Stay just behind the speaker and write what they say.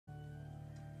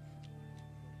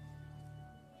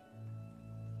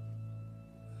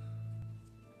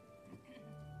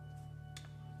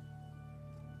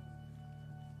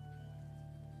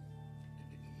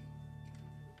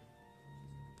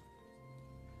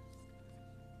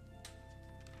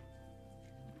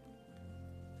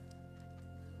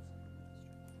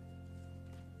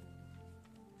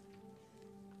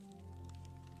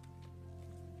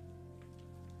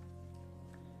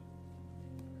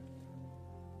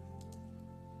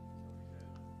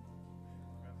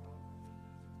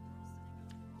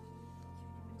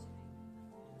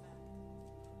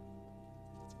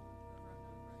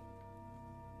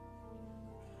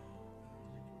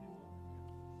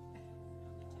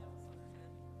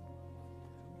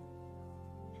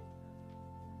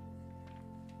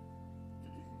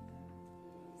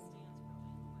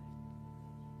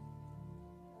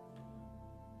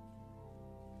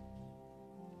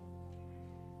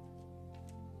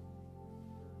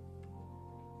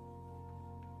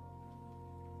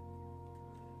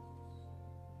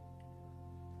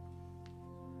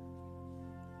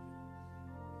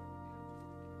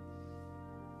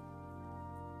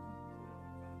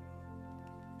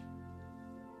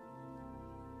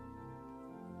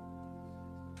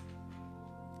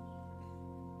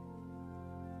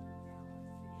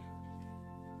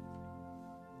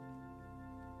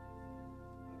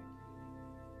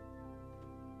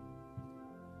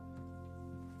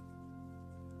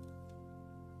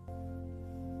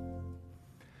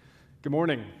Good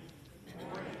morning.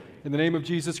 In the name of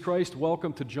Jesus Christ,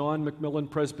 welcome to John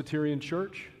McMillan Presbyterian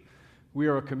Church. We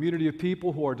are a community of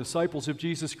people who are disciples of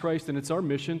Jesus Christ, and it's our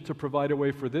mission to provide a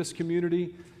way for this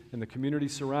community and the community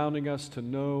surrounding us to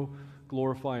know,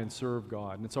 glorify, and serve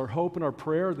God. And it's our hope and our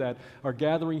prayer that our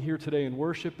gathering here today in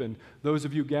worship and those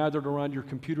of you gathered around your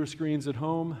computer screens at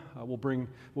home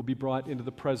will be brought into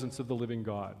the presence of the living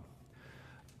God.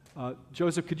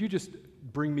 Joseph, could you just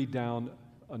bring me down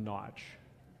a notch?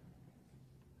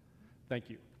 Thank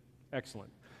you.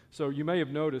 Excellent. So you may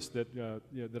have noticed that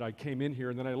that I came in here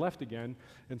and then I left again,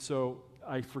 and so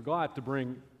I forgot to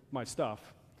bring my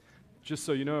stuff. Just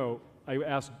so you know, I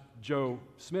asked Joe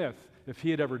Smith if he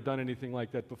had ever done anything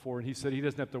like that before, and he said he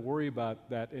doesn't have to worry about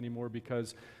that anymore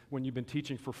because when you've been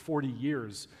teaching for 40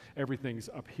 years, everything's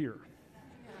up here.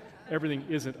 Everything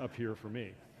isn't up here for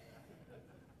me.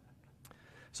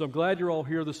 So I'm glad you're all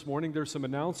here this morning. There's some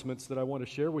announcements that I want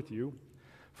to share with you.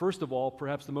 First of all,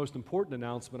 perhaps the most important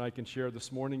announcement I can share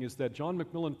this morning is that John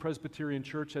McMillan Presbyterian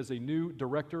Church has a new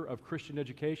Director of Christian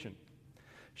Education.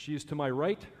 She is to my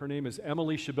right. Her name is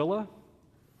Emily Shabilla.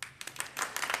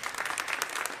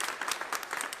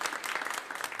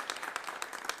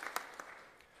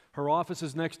 Her office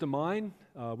is next to mine.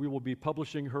 We will be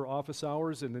publishing her office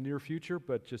hours in the near future,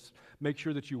 but just make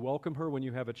sure that you welcome her when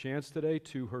you have a chance today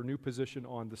to her new position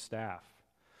on the staff.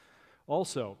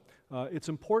 Also, it's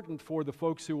important for the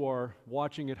folks who are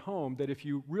watching at home that if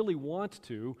you really want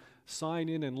to sign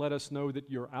in and let us know that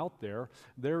you're out there,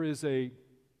 there is a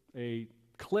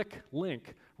click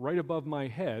link right above my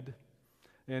head,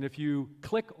 and if you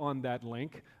click on that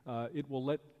link, it will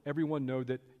let everyone know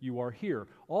that you are here.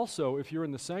 Also, if you're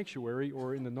in the sanctuary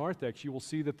or in the narthex, you will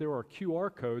see that there are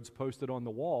QR codes posted on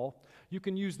the wall. You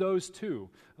can use those too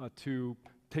to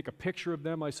take a picture of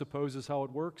them, I suppose is how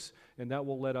it works, and that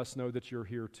will let us know that you're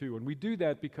here too. And we do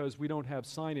that because we don't have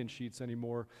sign-in sheets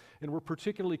anymore, and we're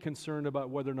particularly concerned about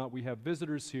whether or not we have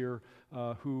visitors here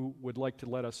who would like to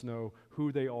let us know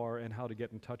who they are and how to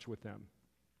get in touch with them.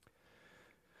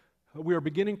 We are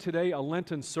beginning today a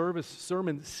Lenten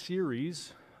sermon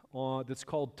series that's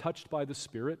called Touched by the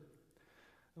Spirit.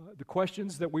 The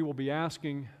questions that we will be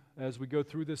asking as we go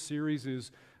through this series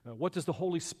is, what does the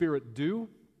Holy Spirit do?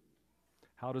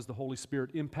 How does the Holy Spirit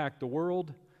impact the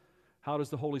world? How does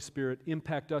the Holy Spirit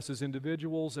impact us as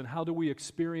individuals? And how do we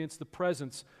experience the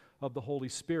presence of the Holy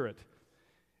Spirit?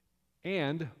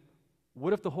 And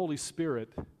what if the Holy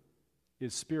Spirit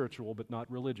is spiritual but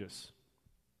not religious?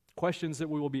 Questions that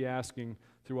we will be asking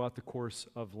throughout the course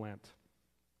of Lent.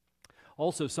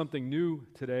 Also, something new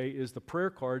today is the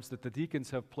prayer cards that the deacons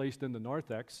have placed in the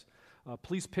narthex.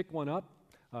 Please pick one up.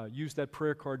 Use that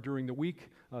prayer card during the week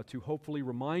to hopefully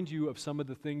remind you of some of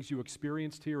the things you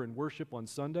experienced here in worship on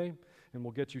Sunday, and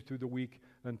we'll get you through the week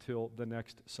until the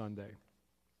next Sunday.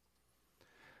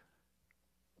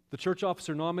 The Church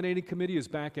Officer Nominating Committee is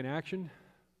back in action.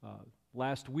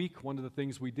 Last week, one of the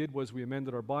things we did was we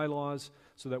amended our bylaws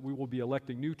so that we will be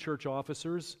electing new church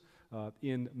officers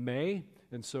in May,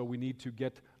 and so we need to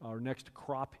get our next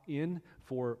crop in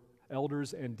for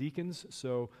elders and deacons,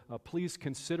 so please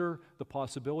consider the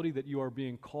possibility that you are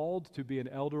being called to be an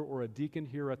elder or a deacon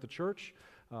here at the church,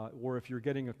 or if you're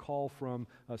getting a call from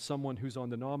someone who's on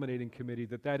the nominating committee,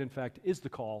 that in fact is the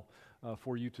call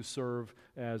for you to serve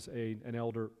as an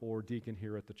elder or deacon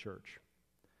here at the church.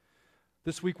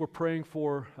 This week we're praying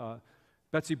for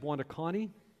Betsy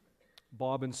Buonacani,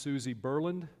 Bob and Susie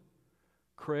Burland,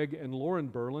 Craig and Lauren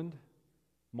Burland,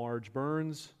 Marge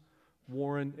Burns,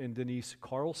 Warren and Denise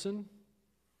Carlson.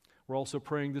 We're also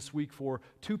praying this week for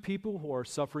two people who are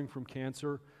suffering from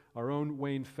cancer. Our own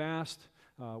Wayne Fast,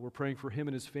 we're praying for him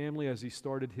and his family as he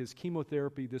started his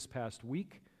chemotherapy this past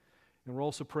week. And we're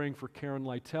also praying for Karen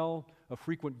Lytell, a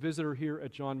frequent visitor here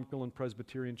at John McMillan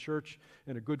Presbyterian Church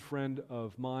and a good friend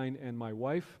of mine and my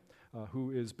wife,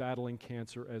 who is battling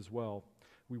cancer as well.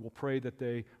 We will pray that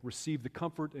they receive the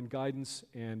comfort and guidance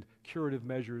and curative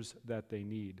measures that they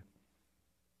need.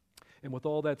 And with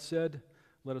all that said,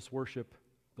 let us worship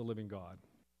the living God.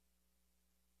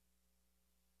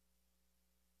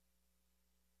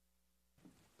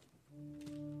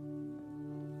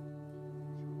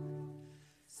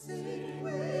 Sing we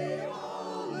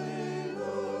hallelujah,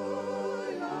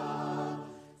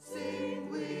 sing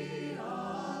we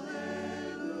hallelujah.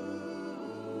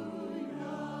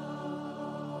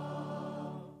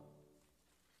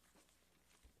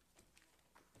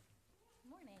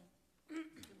 Morning. Good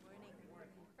morning.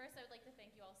 First, I would like to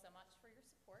thank you all so much for your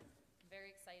support. I'm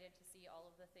very excited to see all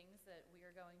of the things that we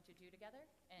are going to do together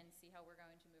and see how we're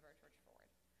going to move our church forward.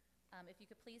 If you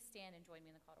could please stand and join me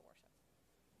in the call to worship.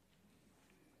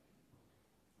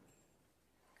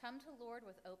 Come to Lord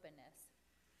with openness.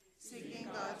 Seeking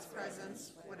God's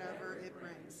presence, whatever it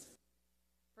brings.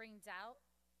 Bring doubt,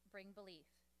 bring belief.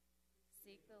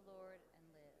 Seek the Lord and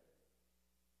live.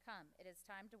 Come, it is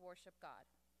time to worship God.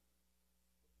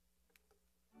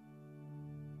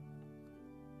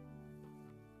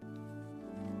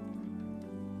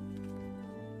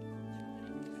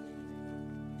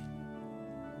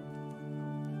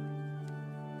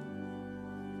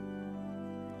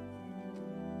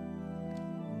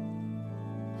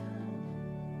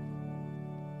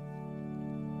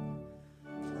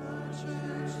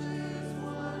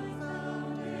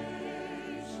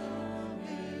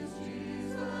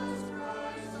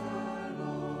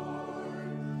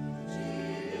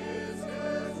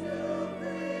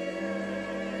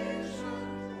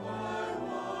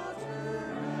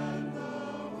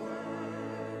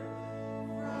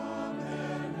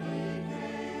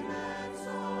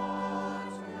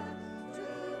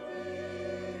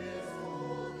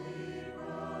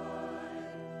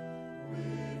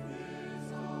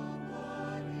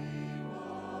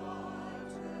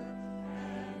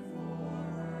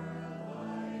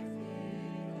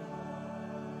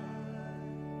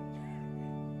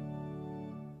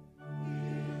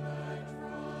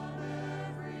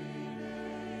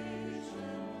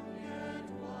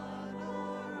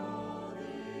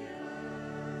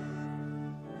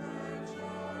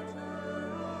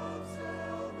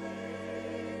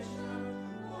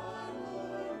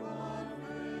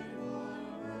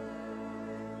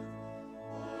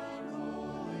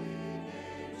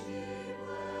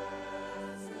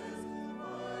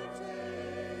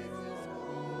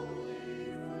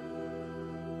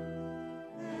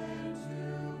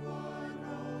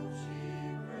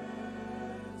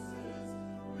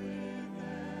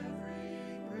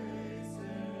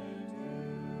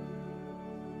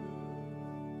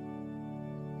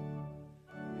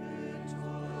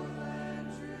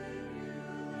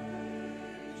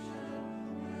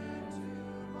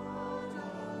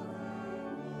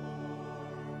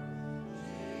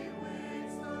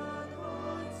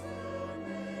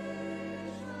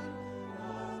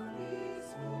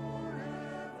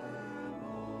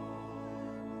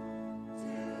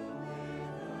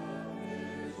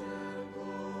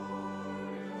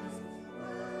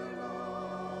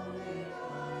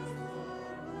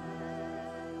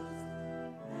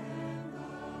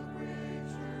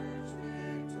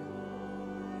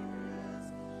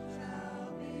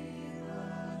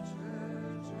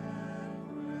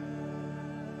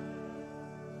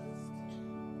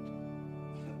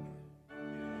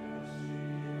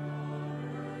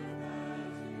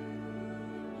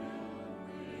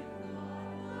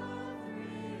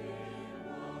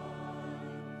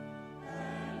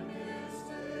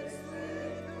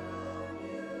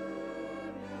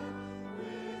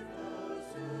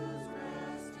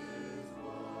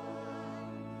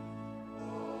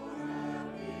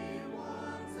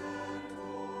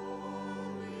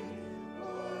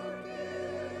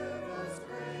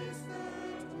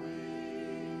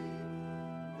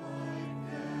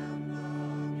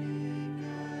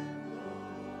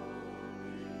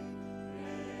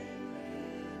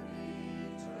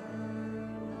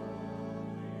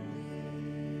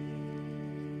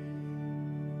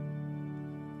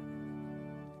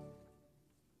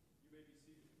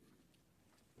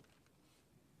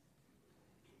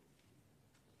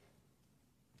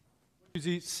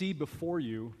 You see before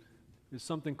you is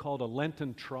something called a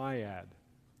Lenten triad.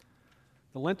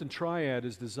 The Lenten triad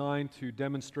is designed to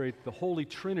demonstrate the Holy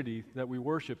Trinity that we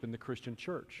worship in the Christian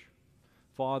church: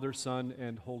 Father, Son,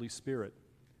 and Holy Spirit.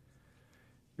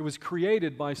 It was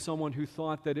created by someone who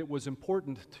thought that it was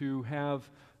important to have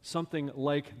something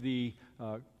like the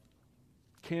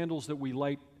candles that we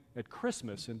light at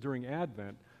Christmas and during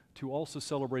Advent to also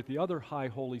celebrate the other high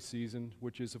holy season,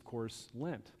 which is, of course,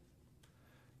 Lent.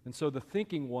 And so the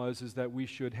thinking is that we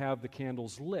should have the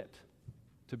candles lit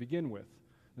to begin with.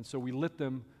 And so we lit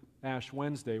them Ash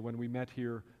Wednesday when we met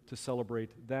here to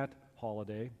celebrate that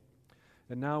holiday.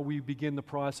 And now we begin the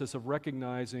process of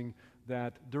recognizing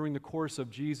that during the course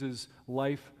of Jesus'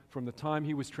 life, from the time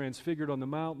he was transfigured on the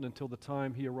mountain until the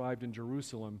time he arrived in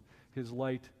Jerusalem, his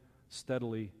light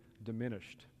steadily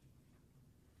diminished.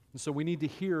 And so we need to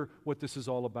hear what this is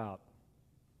all about.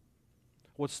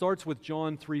 Well, it starts with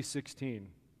John 3:16,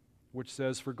 which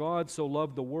says, "For God so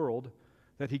loved the world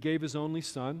that he gave his only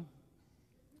Son,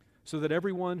 so that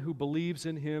everyone who believes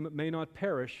in him may not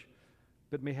perish,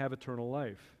 but may have eternal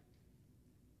life.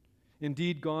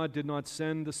 Indeed, God did not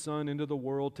send the Son into the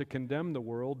world to condemn the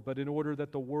world, but in order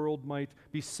that the world might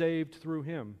be saved through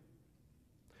him.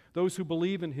 Those who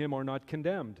believe in him are not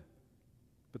condemned,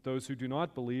 but those who do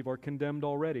not believe are condemned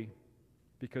already,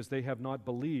 because they have not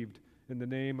believed in the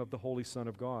name of the Holy Son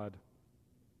of God.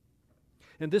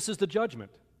 And this is the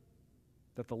judgment,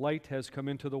 that the light has come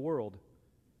into the world,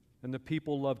 and the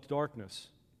people loved darkness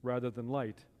rather than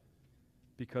light,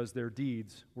 because their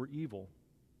deeds were evil.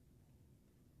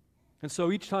 And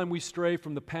so each time we stray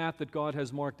from the path that God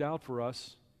has marked out for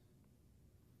us,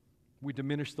 we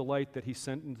diminish the light that He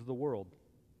sent into the world,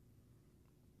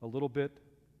 a little bit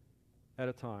at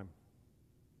a time.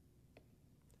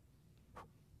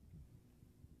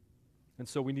 And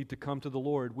so we need to come to the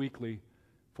Lord weekly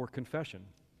for confession.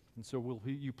 And so will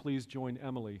you please join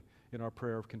Emily in our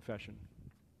prayer of confession.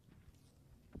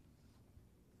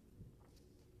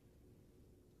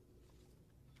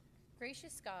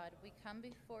 Gracious God, we come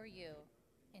before you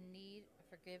in need of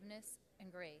forgiveness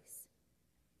and grace.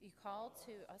 You call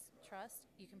to us trust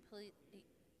you completely,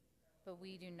 but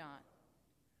we do not.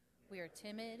 We are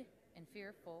timid and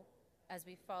fearful as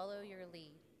we follow your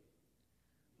lead.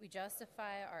 We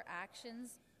justify our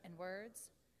actions and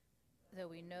words, though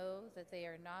we know that they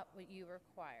are not what you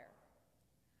require.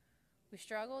 We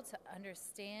struggle to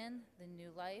understand the new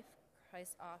life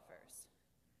Christ offers,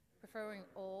 preferring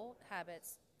old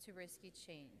habits to risky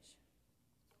change.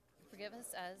 Forgive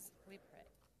us as we pray.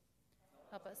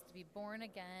 Help us to be born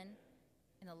again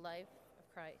in the life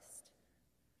of Christ,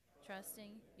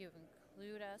 trusting you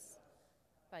include us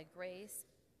by grace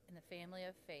in the family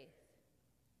of faith.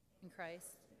 In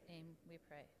Christ's name we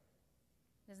pray.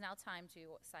 It is now time to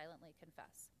silently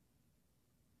confess.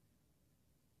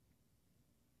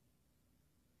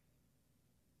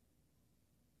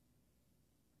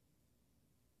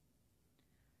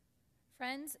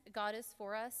 Friends, God is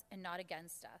for us and not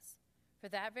against us. For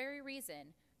that very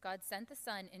reason, God sent the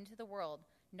Son into the world,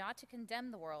 not to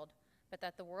condemn the world, but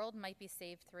that the world might be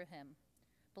saved through him.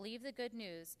 Believe the good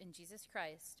news in Jesus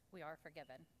Christ, we are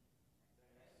forgiven.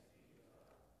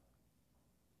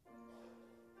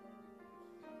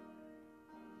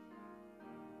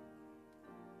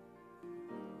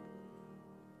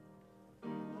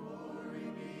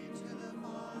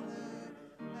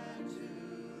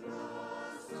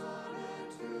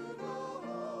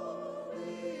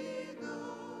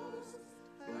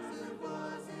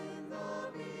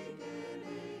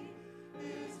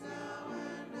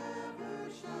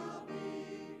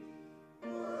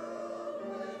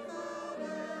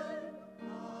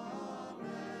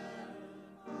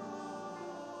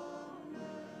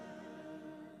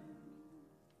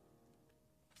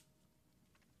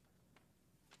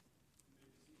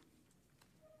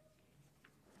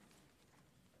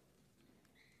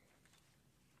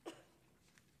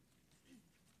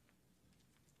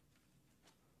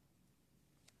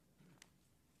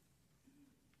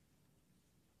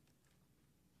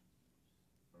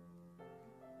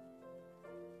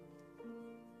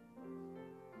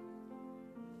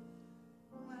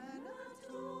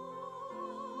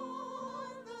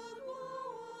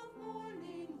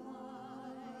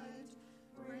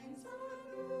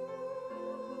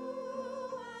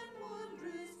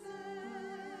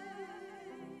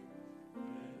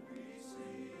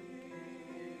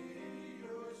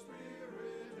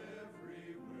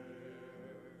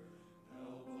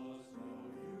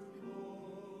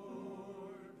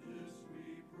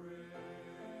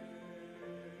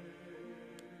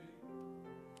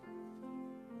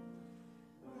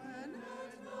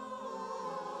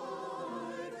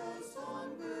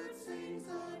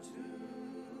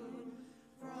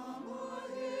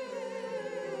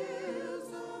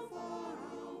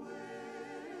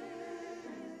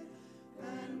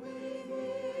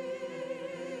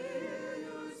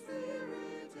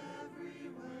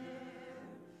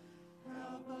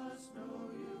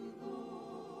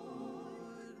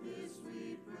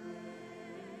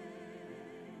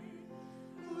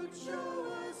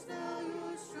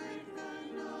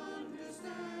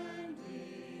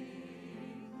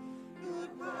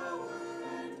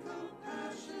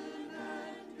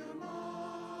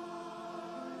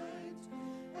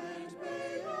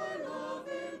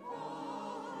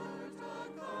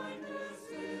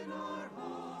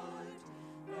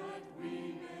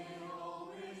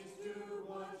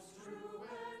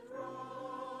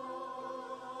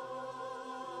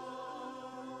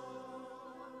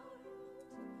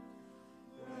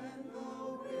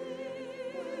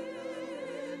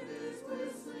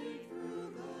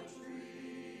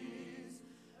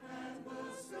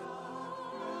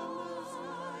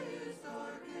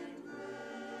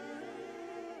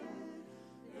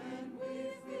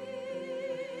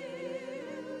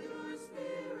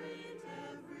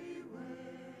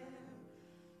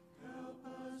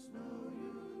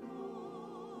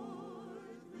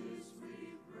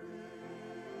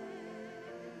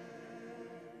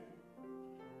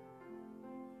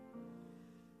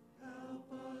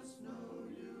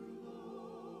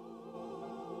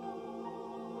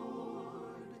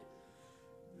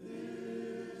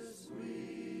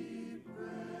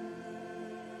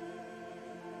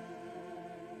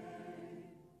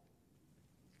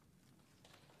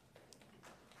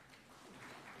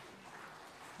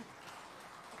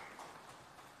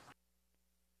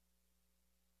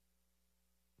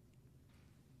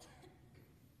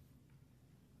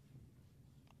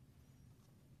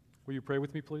 Will you pray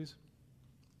with me, please?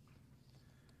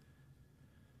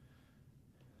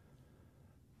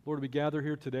 Lord, we gather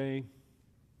here today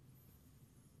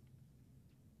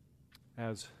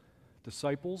as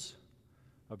disciples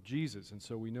of Jesus, and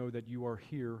so we know that you are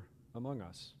here among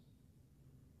us.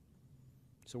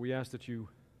 So we ask that you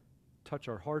touch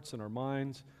our hearts and our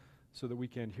minds so that we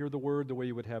can hear the word the way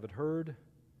you would have it heard,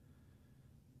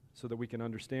 so that we can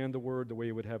understand the word the way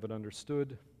you would have it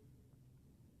understood,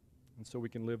 and so we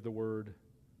can live the word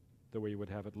the way you would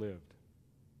have it lived.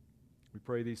 We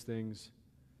pray these things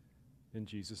in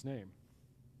Jesus' name.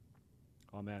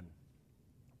 Amen.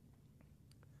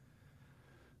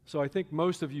 So I think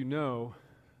most of you know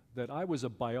that I was a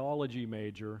biology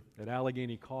major at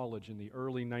Allegheny College in the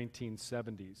early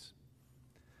 1970s.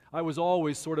 I was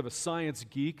always sort of a science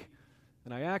geek,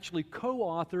 and I actually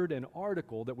co-authored an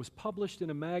article that was published in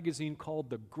a magazine called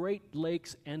The Great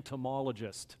Lakes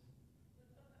Entomologist.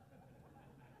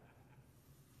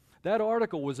 That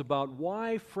article was about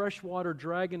why freshwater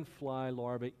dragonfly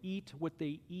larvae eat what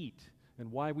they eat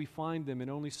and why we find them in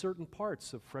only certain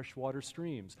parts of freshwater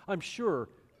streams. I'm sure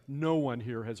no one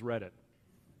here has read it.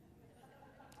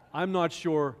 I'm not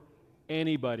sure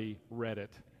anybody read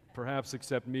it, perhaps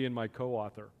except me and my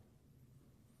co-author.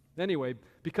 Anyway,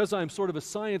 because I'm sort of a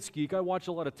science geek, I watch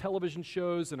a lot of television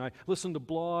shows and I listen to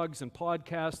blogs and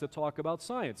podcasts that talk about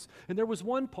science. And there was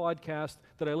one podcast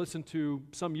that I listened to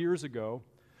some years ago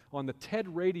on the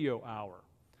TED Radio Hour.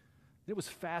 It was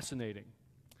fascinating.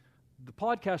 The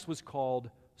podcast was called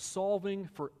Solving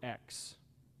for X.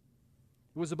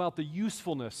 It was about the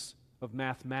usefulness of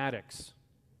mathematics.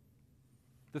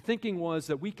 The thinking was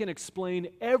that we can explain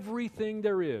everything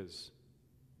there is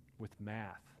with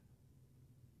math.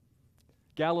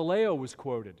 Galileo was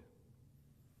quoted,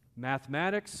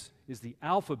 "Mathematics is the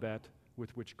alphabet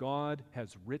with which God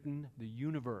has written the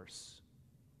universe."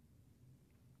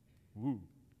 Woo.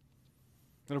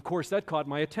 And of course, that caught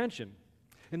my attention.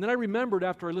 And then I remembered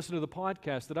after I listened to the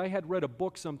podcast that I had read a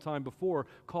book sometime before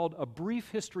called A Brief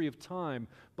History of Time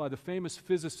by the famous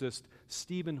physicist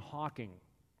Stephen Hawking.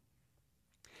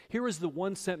 Here is the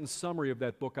one-sentence summary of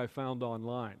that book I found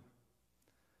online.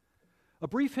 A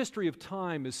Brief History of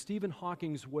Time is Stephen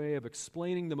Hawking's way of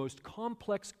explaining the most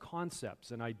complex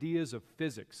concepts and ideas of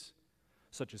physics,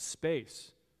 such as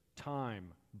space,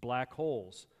 time, black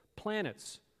holes,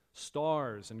 planets,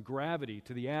 stars, and gravity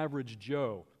to the average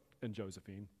Joe and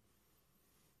Josephine.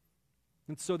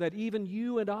 And so that even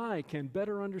you and I can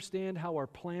better understand how our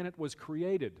planet was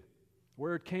created,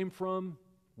 where it came from,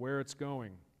 where it's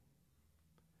going.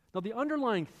 Now, the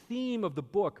underlying theme of the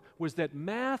book was that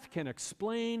math can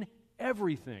explain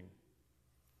everything.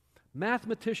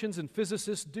 Mathematicians and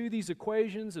physicists do these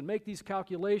equations and make these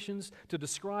calculations to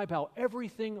describe how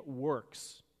everything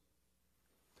works.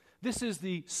 This is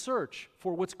the search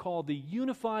for what's called the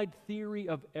unified theory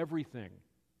of everything.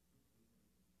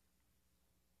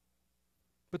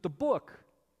 But the book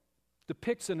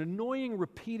depicts an annoying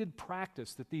repeated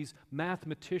practice that these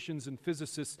mathematicians and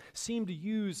physicists seem to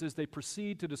use as they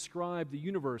proceed to describe the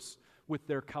universe with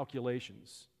their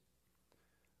calculations.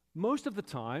 Most of the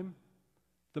time,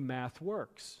 the math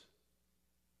works.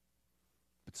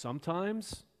 But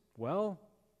sometimes, well,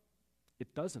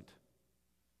 it doesn't.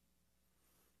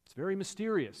 It's very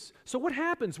mysterious. So what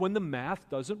happens when the math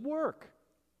doesn't work?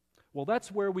 Well,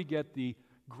 that's where we get the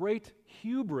great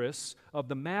hubris of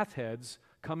the math heads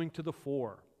coming to the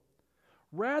fore.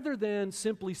 Rather than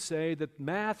simply say that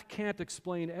math can't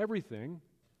explain everything,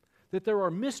 that there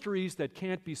are mysteries that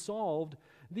can't be solved,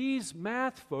 these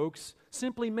math folks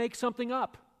simply make something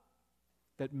up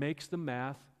that makes the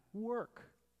math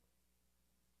work.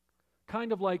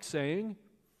 Kind of like saying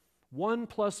 1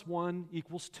 + 1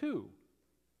 = 2,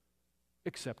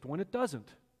 except when it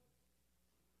doesn't.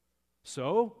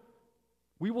 So,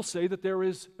 we will say that there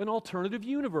is an alternative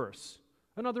universe,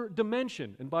 another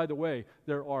dimension. And by the way,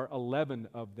 there are 11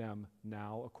 of them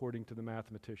now, according to the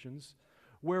mathematicians,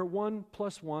 where 1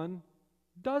 + 1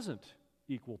 doesn't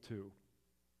equal 2.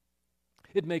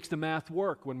 It makes the math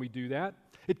work when we do that.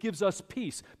 It gives us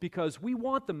peace because we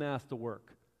want the math to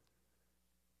work.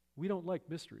 We don't like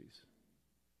mysteries.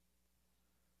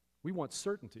 We want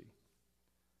certainty.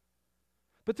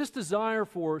 But this desire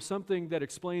for something that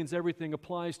explains everything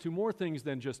applies to more things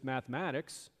than just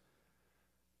mathematics.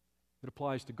 It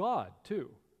applies to God,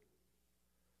 too.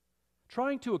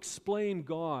 Trying to explain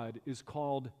God is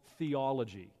called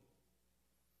theology.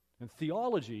 And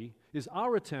theology is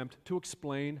our attempt to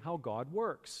explain how God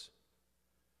works.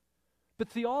 But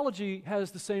theology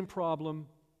has the same problem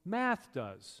math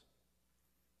does.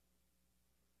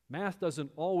 Math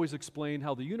doesn't always explain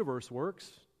how the universe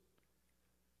works.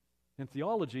 And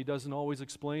theology doesn't always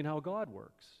explain how God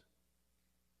works.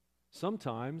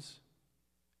 Sometimes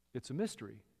it's a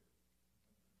mystery.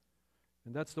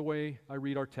 And that's the way I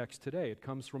read our text today. It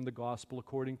comes from the Gospel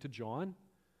according to John,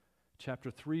 chapter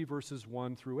 3, verses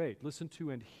 1 through 8. Listen to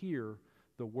and hear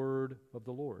the word of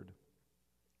the Lord.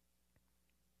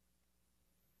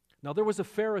 Now there was a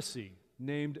Pharisee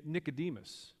named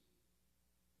Nicodemus,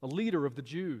 a leader of the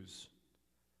Jews.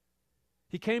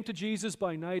 He came to Jesus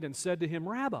by night and said to him,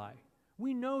 "Rabbi,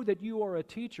 we know that you are a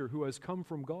teacher who has come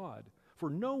from God, for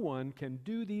no one can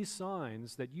do these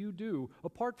signs that you do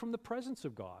apart from the presence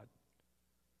of God."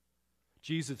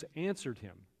 Jesus answered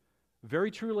him,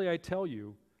 "Very truly I tell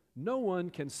you, no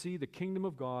one can see the kingdom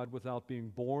of God without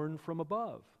being born from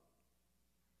above."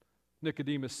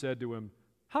 Nicodemus said to him,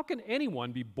 "How can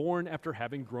anyone be born after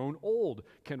having grown old?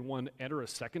 Can one enter a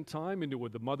second time into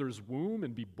the mother's womb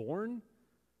and be born?"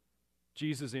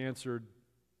 Jesus answered,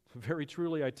 "Very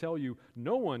truly I tell you,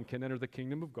 no one can enter the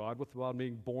kingdom of God without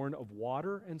being born of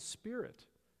water and spirit.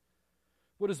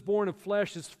 What is born of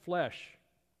flesh is flesh,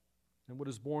 and what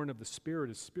is born of the Spirit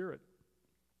is spirit.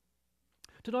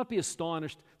 Do not be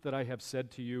astonished that I have said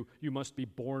to you, you must be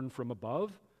born from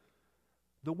above.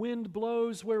 The wind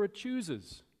blows where it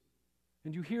chooses,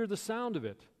 and you hear the sound of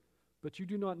it, but you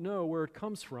do not know where it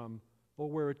comes from or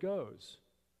where it goes.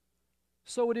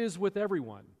 So it is with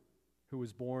everyone who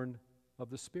is born of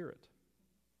the Spirit."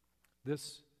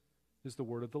 This is the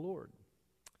word of the Lord.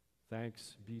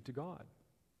 Thanks be to God.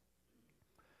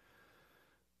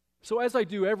 So as I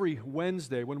do every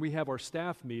Wednesday when we have our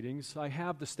staff meetings, I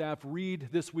have the staff read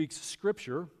this week's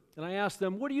scripture, and I ask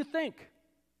them, "What do you think?"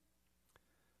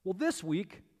 Well, this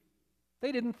week,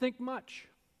 they didn't think much.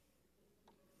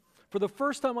 For the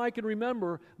first time I can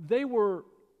remember, they were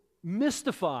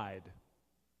mystified.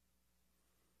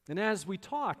 And as we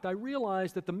talked, I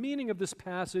realized that the meaning of this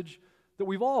passage that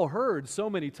we've all heard so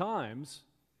many times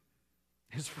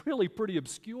is really pretty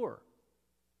obscure.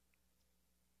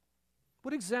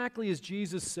 What exactly is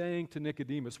Jesus saying to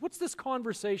Nicodemus? What's this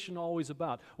conversation always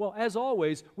about? Well, as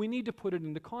always, we need to put it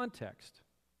into context.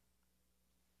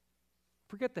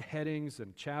 Forget the headings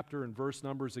and chapter and verse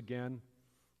numbers again.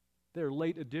 They're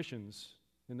late additions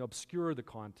and obscure the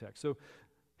context. So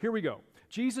here we go.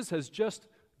 Jesus has just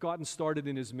gotten started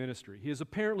in his ministry. He has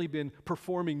apparently been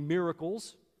performing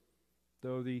miracles,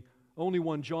 though the only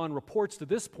one John reports to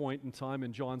this point in time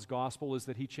in John's gospel is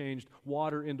that he changed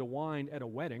water into wine at a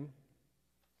wedding.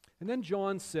 And then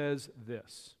John says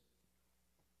this: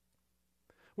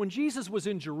 "When Jesus was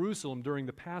in Jerusalem during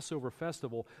the Passover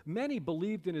festival, many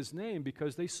believed in his name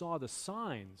because they saw the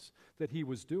signs that he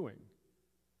was doing.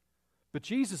 But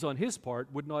Jesus, on his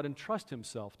part, would not entrust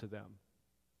himself to them."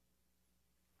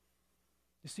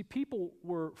 You see, people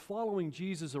were following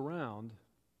Jesus around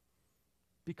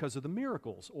because of the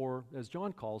miracles, or as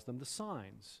John calls them, the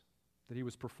signs that he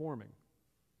was performing.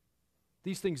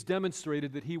 These things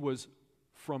demonstrated that he was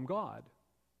from God.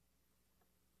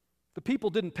 The people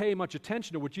didn't pay much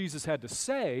attention to what Jesus had to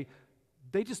say.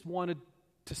 They just wanted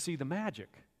to see the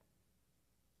magic.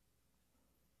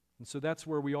 And so that's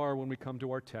where we are when we come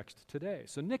to our text today.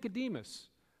 So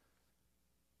Nicodemus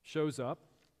shows up.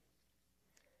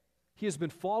 He has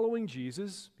been following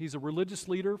Jesus. He's a religious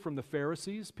leader from the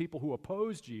Pharisees, people who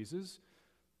oppose Jesus.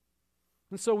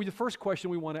 And so the first question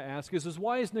we want to ask is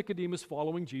why is Nicodemus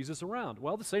following Jesus around?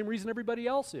 Well, the same reason everybody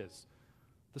else is.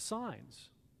 The signs.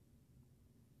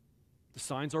 The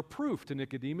signs are proof to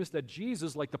Nicodemus that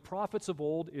Jesus, like the prophets of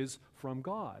old, is from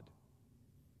God.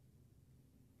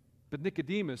 But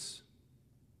Nicodemus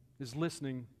is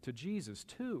listening to Jesus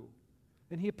too,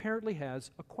 and he apparently has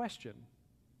a question.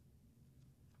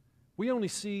 We only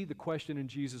see the question in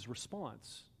Jesus'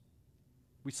 response.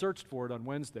 We searched for it on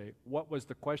Wednesday. What was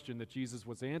the question that Jesus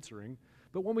was answering?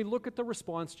 But when we look at the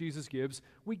response Jesus gives,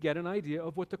 we get an idea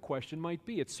of what the question might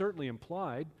be. It's certainly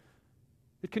implied.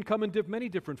 It can come in many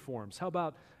different forms. How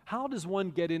about, how does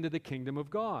one get into the kingdom of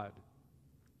God?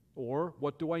 Or,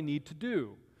 what do I need to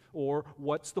do? Or,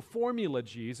 what's the formula,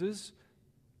 Jesus?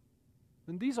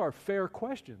 And these are fair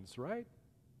questions, right?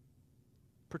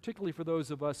 Particularly for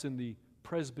those of us in the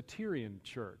Presbyterian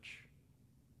church.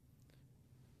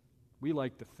 We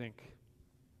like to think.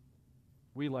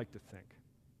 We like to think.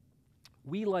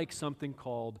 We like something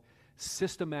called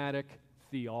systematic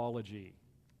theology.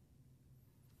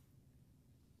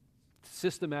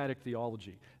 Systematic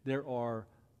theology. There are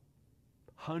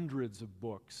hundreds of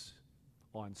books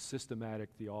on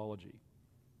systematic theology.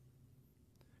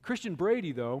 Christian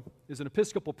Brady, though, is an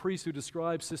Episcopal priest who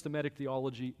describes systematic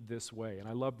theology this way, and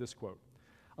I love this quote.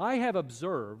 "I have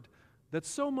observed that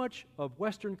so much of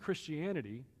Western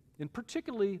Christianity, and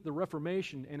particularly the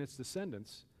Reformation and its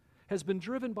descendants, has been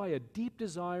driven by a deep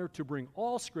desire to bring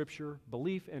all Scripture,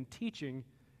 belief, and teaching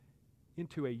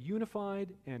into a unified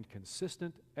and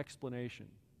consistent explanation.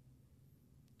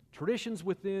 The traditions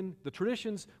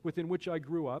within which I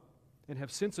grew up and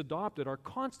have since adopted are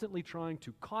constantly trying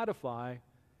to codify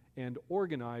and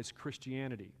organize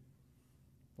Christianity,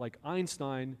 like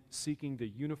Einstein seeking the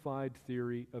unified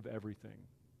theory of everything.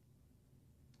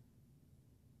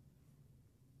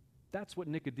 That's what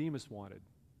Nicodemus wanted.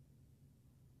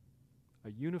 A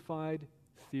unified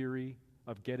theory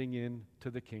of getting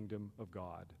into the kingdom of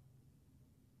God.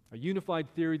 A unified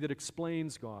theory that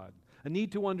explains God. A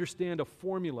need to understand a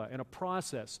formula and a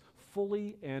process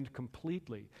fully and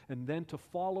completely, and then to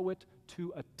follow it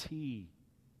to a T.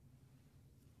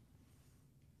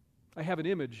 I have an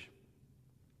image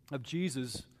of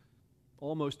Jesus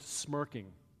almost smirking.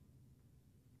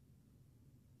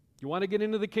 You want to get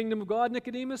into the kingdom of God,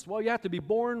 Nicodemus? Well, you have to be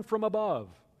born from above.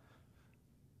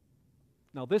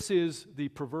 Now, this is the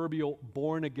proverbial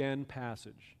born-again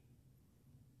passage,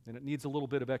 and it needs a little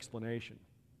bit of explanation.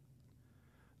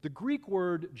 The Greek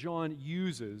word John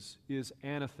uses is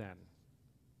anathen.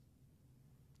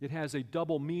 It has a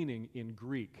double meaning in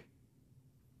Greek.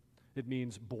 It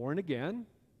means born again,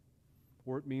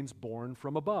 or it means born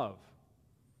from above.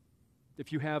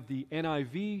 If you have the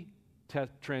NIV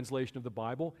translation of the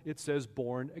Bible, it says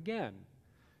born again.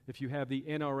 If you have the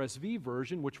NRSV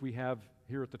version, which we have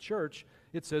here at the church,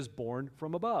 it says born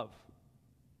from above.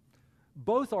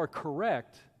 Both are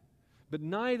correct, but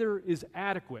neither is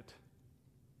adequate,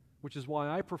 which is why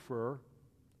I prefer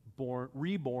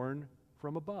reborn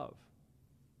from above.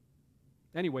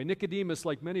 Anyway, Nicodemus,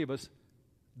 like many of us,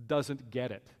 doesn't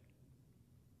get it.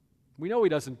 We know he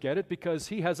doesn't get it because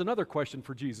he has another question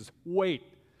for Jesus. Wait,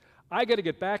 I got to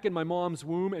get back in my mom's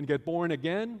womb and get born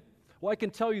again? Well, I can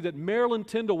tell you that Marilyn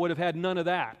Tyndall would have had none of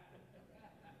that.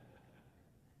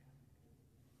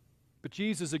 But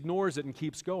Jesus ignores it and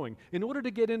keeps going. In order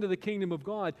to get into the kingdom of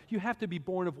God, you have to be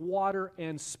born of water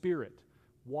and spirit.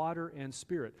 Water and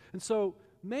spirit. And so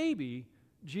maybe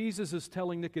Jesus is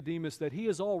telling Nicodemus that he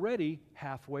is already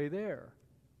halfway there.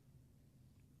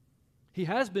 He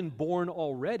has been born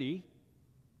already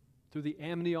through the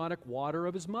amniotic water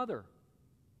of his mother.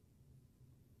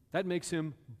 That makes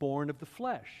him born of the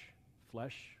flesh,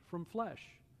 flesh from flesh.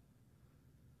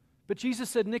 But Jesus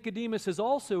said Nicodemus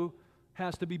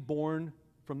has to be born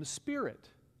from the Spirit.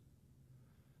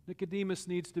 Nicodemus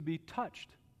needs to be touched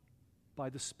by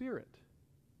the Spirit.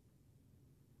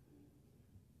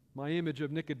 My image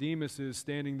of Nicodemus is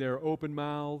standing there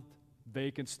open-mouthed,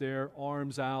 vacant stare,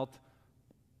 arms out,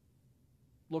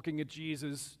 looking at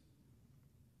Jesus,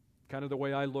 kind of the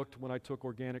way I looked when I took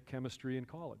organic chemistry in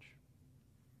college.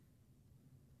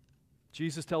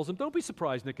 Jesus tells him, don't be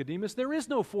surprised, Nicodemus. There is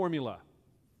no formula.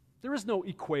 There is no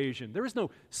equation. There is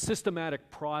no systematic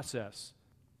process.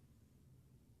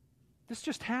 This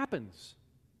just happens.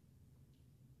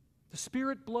 The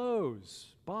Spirit blows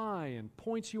by and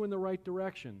points you in the right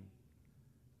direction.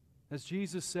 As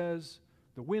Jesus says,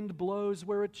 the wind blows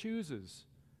where it chooses,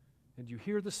 and you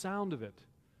hear the sound of it,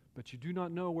 but you do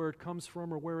not know where it comes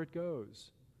from or where it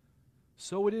goes.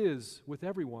 So it is with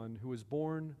everyone who is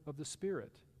born of the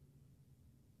Spirit.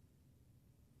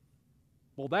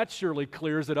 Well, that surely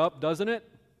clears it up, doesn't it?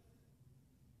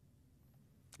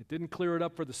 It didn't clear it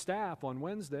up for the staff on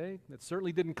Wednesday. It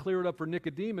certainly didn't clear it up for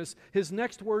Nicodemus. His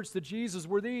next words to Jesus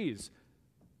were these: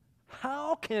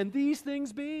 how can these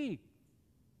things be?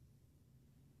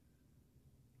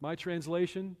 My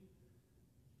translation,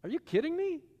 are you kidding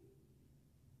me?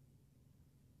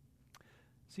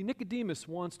 See, Nicodemus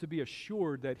wants to be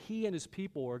assured that he and his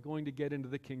people are going to get into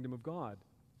the kingdom of God.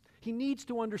 He needs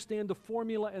to understand the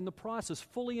formula and the process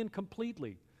fully and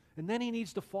completely. And then he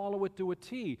needs to follow it to a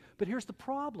T. But here's the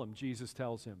problem, Jesus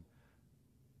tells him.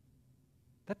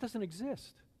 That doesn't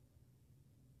exist.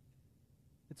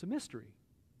 It's a mystery.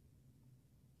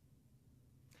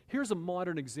 Here's a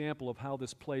modern example of how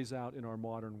this plays out in our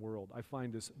modern world. I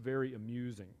find this very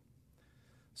amusing.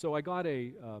 So I got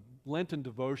a Lenten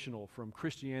devotional from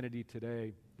Christianity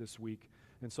Today this week,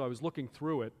 and so I was looking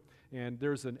through it, and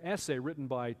there's an essay written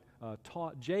by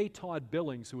J. Todd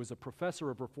Billings, who is a professor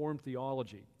of Reformed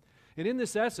theology. And in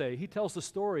this essay, he tells the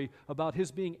story about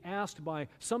his being asked by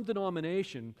some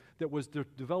denomination that was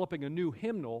developing a new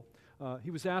hymnal.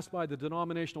 He was asked by the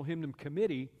denominational hymnal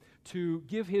committee to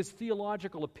give his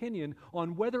theological opinion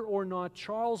on whether or not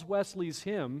Charles Wesley's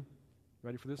hymn,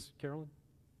 ready for this, Carolyn?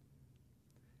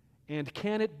 And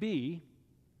Can It Be,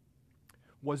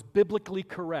 was biblically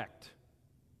correct.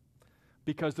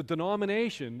 Because the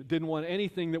denomination didn't want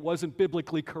anything that wasn't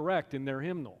biblically correct in their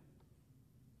hymnal.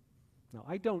 Now,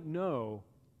 I don't know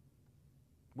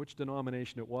which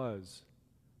denomination it was,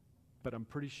 but I'm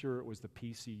pretty sure it was the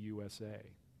PCUSA.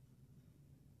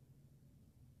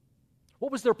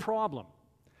 What was their problem?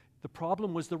 The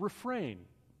problem was the refrain.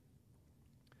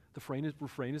 The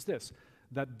refrain is this: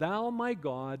 that thou, my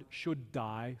God, should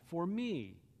die for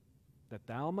me. That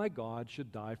thou, my God,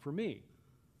 should die for me.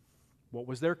 What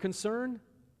was their concern?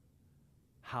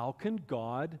 How can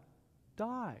God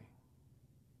die?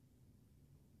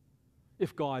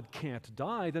 If God can't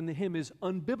die, then the hymn is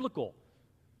unbiblical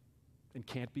and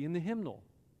can't be in the hymnal.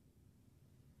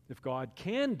 If God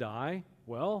can die,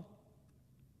 well,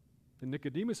 in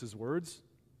Nicodemus' words,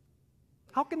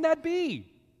 how can that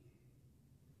be?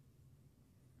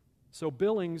 So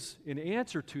Billings, in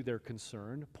answer to their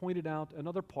concern, pointed out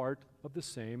another part of the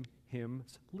same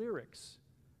hymn's lyrics.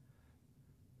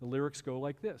 The lyrics go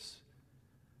like this: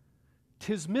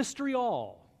 "'Tis mystery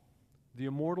all, the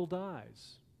immortal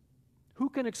dies. Who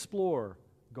can explore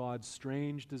God's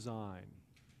strange design?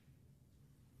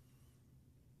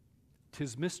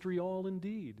 'Tis mystery all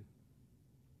indeed."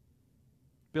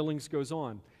 Billings goes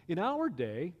on, "In our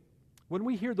day, when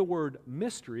we hear the word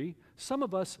mystery, some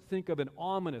of us think of an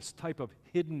ominous type of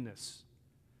hiddenness.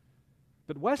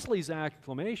 But Wesley's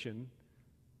acclamation,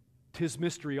 'tis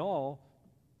mystery all,'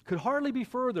 could hardly be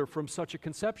further from such a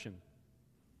conception.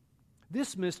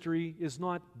 This mystery is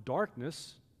not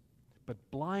darkness,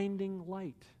 but blinding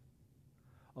light,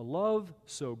 a love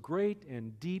so great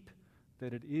and deep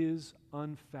that it is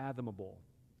unfathomable.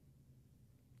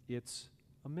 It's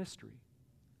a mystery."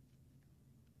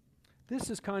 This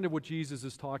is kind of what Jesus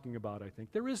is talking about, I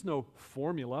think. There is no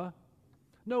formula,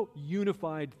 no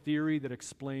unified theory that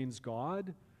explains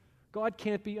God. God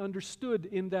can't be understood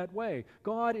in that way.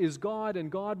 God is God,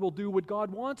 and God will do what God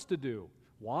wants to do.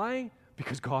 Why?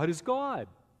 Because God is God.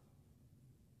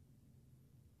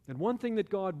 And one thing that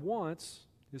God wants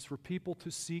is for people to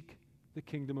seek the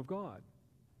kingdom of God.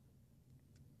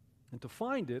 And to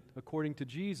find it, according to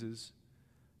Jesus,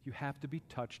 you have to be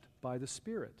touched by the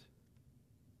Spirit.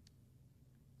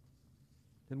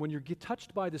 And when you're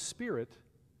touched by the Spirit,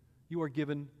 you are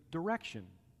given direction.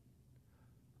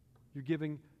 You're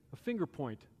giving a finger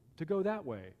point to go that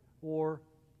way, or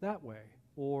that way,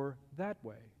 or that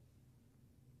way.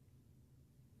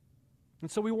 And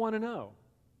so we want to know,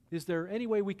 is there any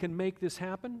way we can make this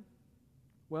happen?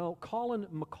 Well, Colin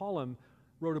McCollum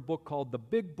wrote a book called The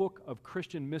Big Book of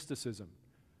Christian Mysticism.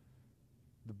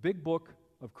 The Big Book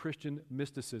of Christian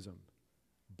Mysticism.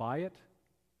 Buy it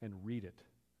and read it.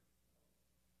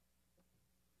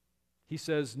 He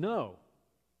says, no,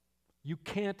 you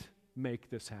can't make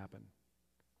this happen.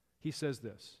 He says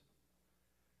this: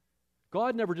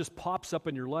 God never just pops up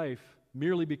in your life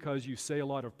merely because you say a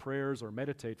lot of prayers or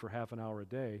meditate for half an hour a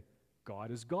day.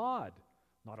 God is God,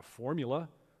 not a formula,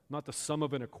 not the sum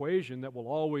of an equation that will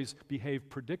always behave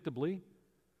predictably.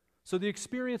 So the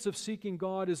experience of seeking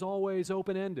God is always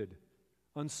open-ended,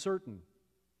 uncertain,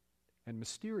 and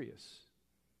mysterious.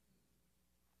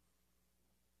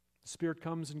 The Spirit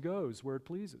comes and goes where it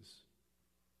pleases.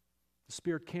 The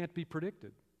Spirit can't be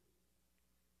predicted.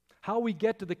 How we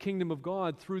get to the kingdom of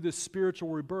God through this spiritual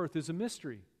rebirth is a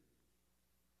mystery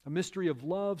of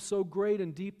love so great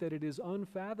and deep that it is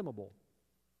unfathomable.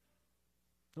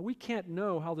 Now, we can't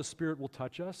know how the Spirit will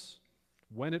touch us,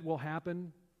 when it will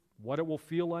happen, what it will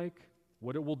feel like,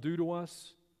 what it will do to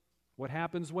us, what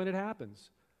happens when it happens.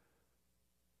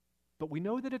 But we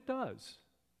know that it does.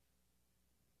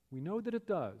 We know that it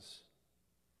does.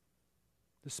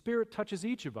 The Spirit touches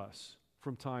each of us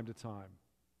from time to time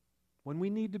when we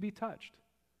need to be touched,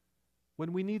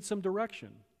 when we need some direction,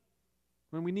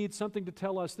 when we need something to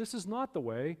tell us this is not the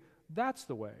way, that's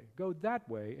the way. Go that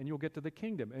way and you'll get to the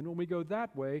kingdom. And when we go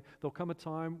that way, there'll come a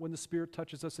time when the Spirit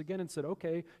touches us again and said,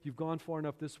 okay, you've gone far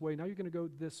enough this way, now you're going to go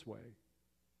this way.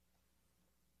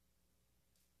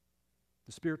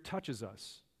 The Spirit touches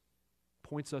us,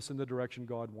 points us in the direction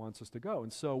God wants us to go.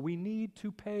 And so we need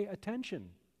to pay attention.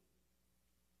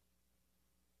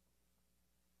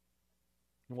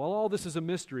 And while all this is a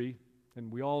mystery,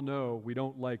 and we all know we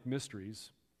don't like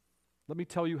mysteries, let me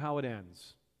tell you how it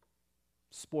ends.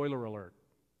 Spoiler alert.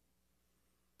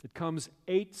 It comes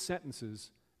 8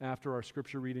 sentences after our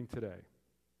scripture reading today.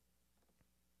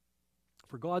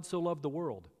 For God so loved the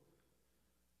world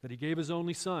that he gave his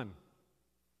only Son,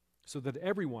 so that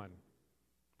everyone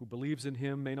who believes in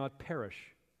him may not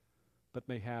perish, but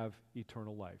may have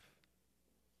eternal life.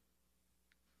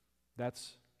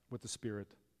 That's what the Spirit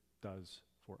does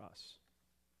for us.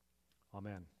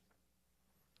 Amen.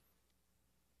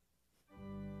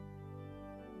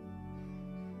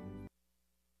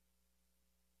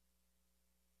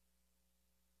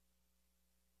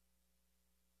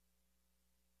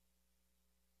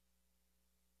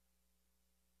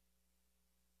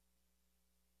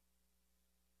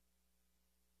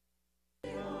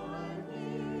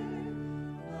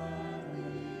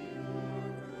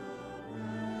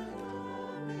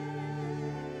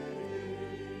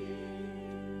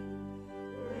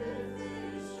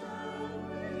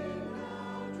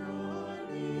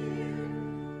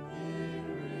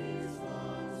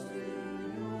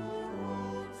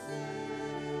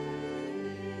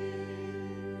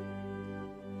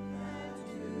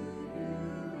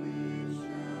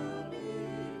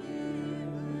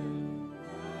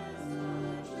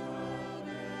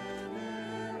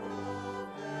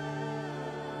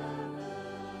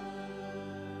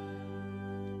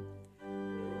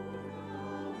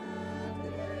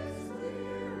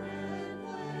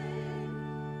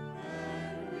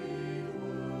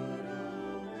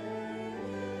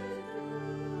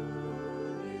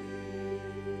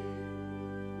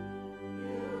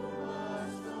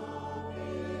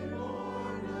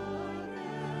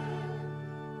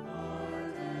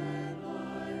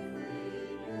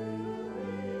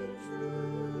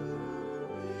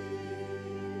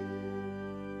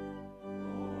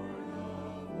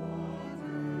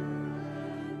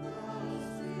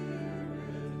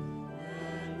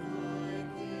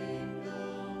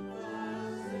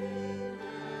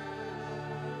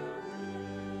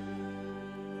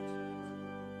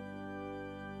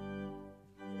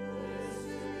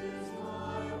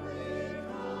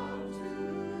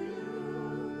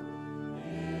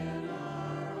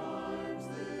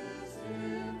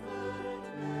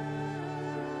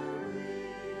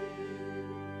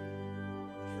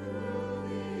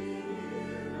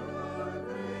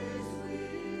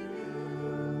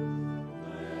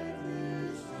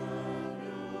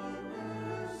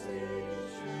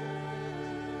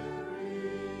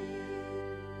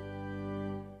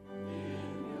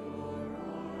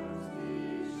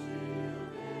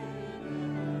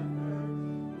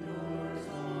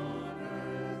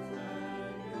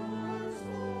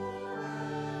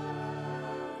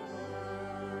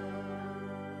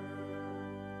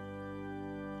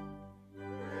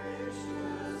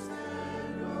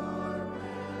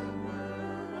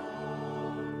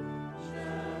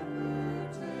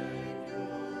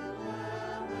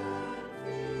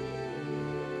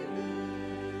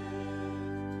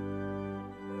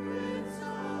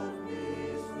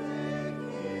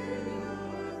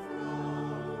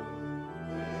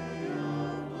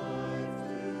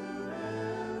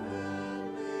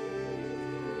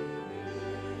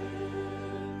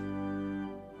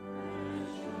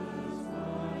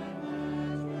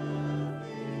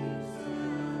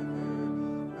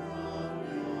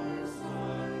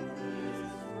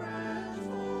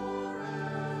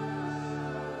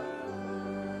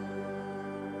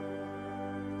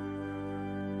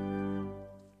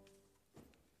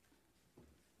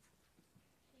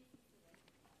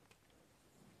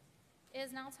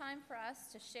 is now time for us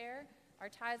to share our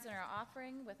tithes and our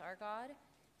offering with our God.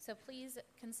 So please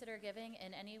consider giving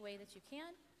in any way that you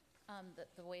can.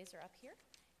 The ways are up here.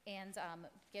 And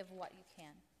give what you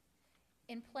can.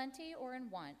 In plenty or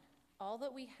in want, all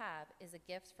that we have is a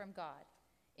gift from God.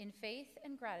 In faith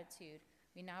and gratitude,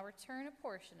 we now return a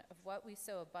portion of what we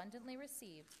so abundantly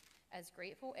received as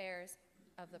grateful heirs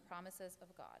of the promises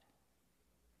of God.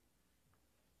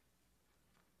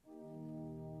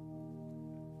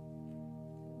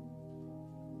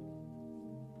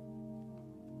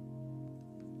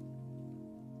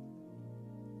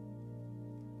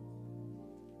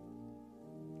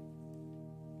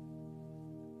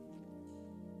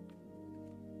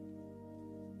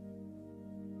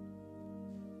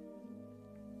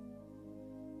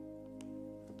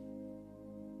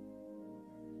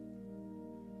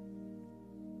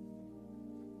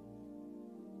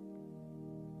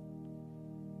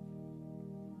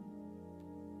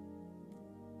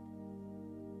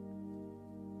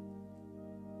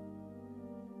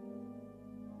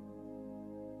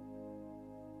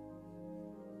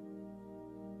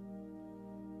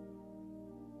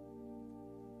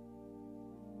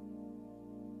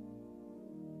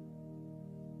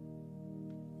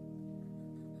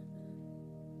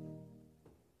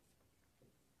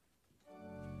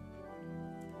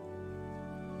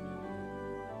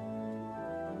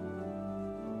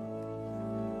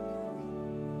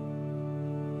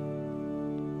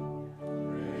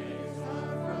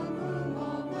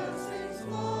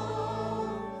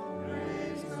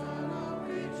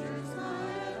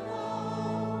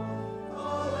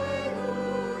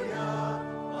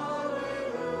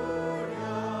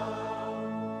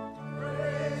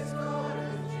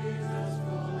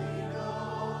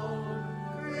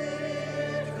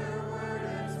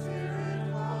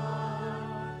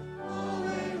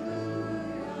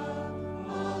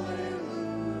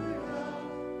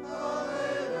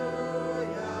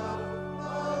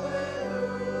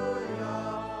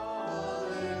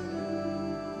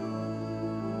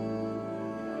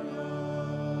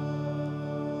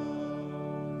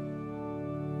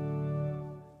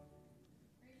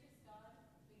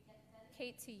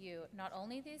 To you not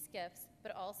only these gifts,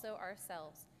 but also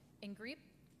ourselves, in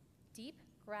deep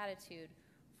gratitude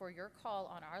for your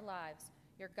call on our lives,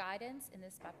 your guidance in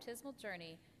this baptismal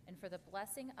journey, and for the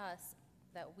blessing us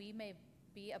that we may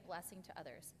be a blessing to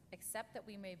others, except that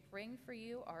we may bring for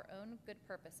you our own good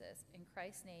purposes. In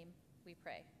Christ's name we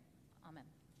pray. Amen.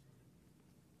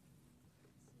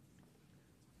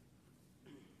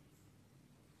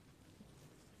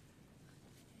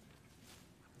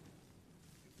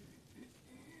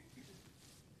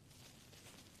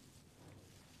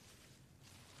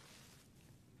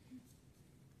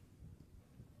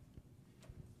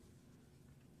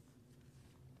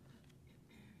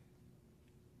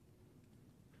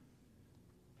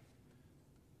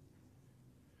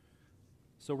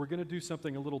 So we're going to do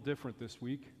something a little different this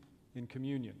week in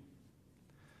communion.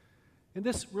 And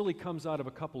this really comes out of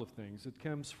a couple of things. It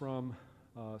comes from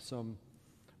some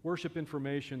worship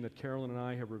information that Carolyn and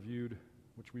I have reviewed,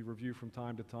 which we review from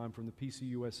time to time from the PC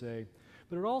USA.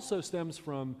 But it also stems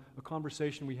from a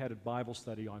conversation we had at Bible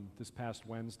study on this past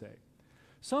Wednesday.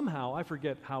 Somehow, I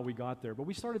forget how we got there, but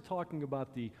we started talking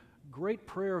about the great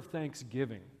prayer of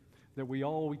thanksgiving that we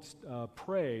always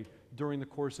pray during the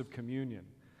course of communion.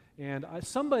 And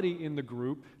somebody in the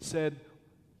group said,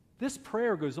 this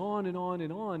prayer goes on and on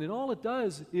and on, and all it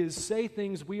does is say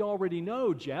things we already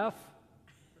know, Jeff.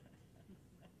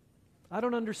 I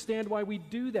don't understand why we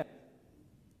do that.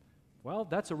 Well,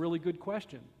 that's a really good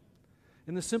question.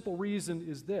 And the simple reason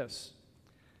is this.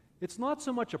 It's not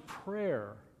so much a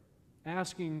prayer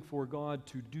asking for God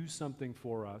to do something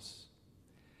for us.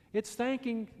 It's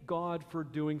thanking God for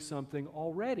doing something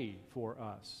already for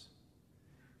us.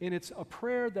 And it's a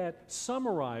prayer that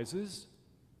summarizes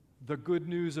the good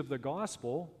news of the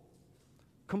gospel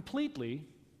completely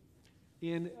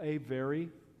in a very,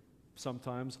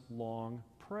 sometimes long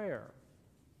prayer.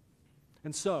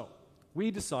 And so, we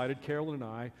decided, Carolyn and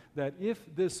I, that if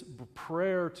this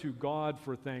prayer to God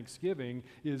for thanksgiving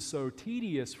is so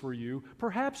tedious for you,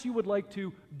 perhaps you would like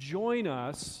to join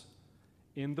us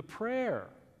in the prayer.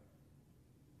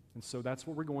 And so that's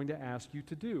what we're going to ask you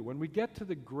to do. When we get to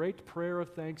the great prayer of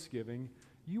thanksgiving,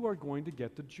 you are going to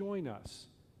get to join us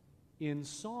in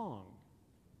song.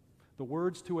 The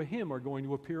words to a hymn are going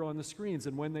to appear on the screens,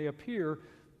 and when they appear,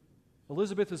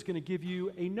 Elizabeth is going to give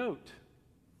you a note.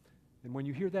 And when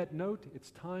you hear that note,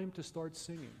 it's time to start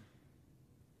singing.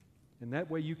 And that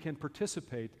way you can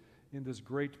participate in this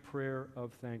great prayer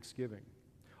of thanksgiving.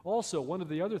 Also, one of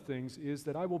the other things is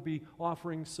that I will be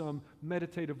offering some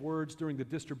meditative words during the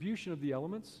distribution of the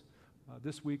elements.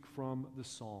 this week from the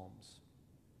Psalms.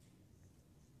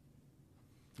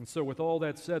 And so with all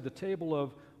that said, the table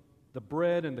of the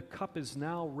bread and the cup is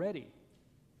now ready.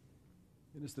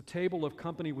 It is the table of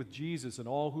company with Jesus and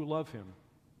all who love him.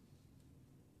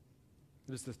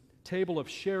 It is the table of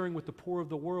sharing with the poor of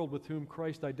the world with whom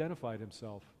Christ identified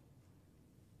himself.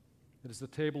 It is the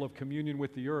table of communion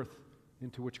with the earth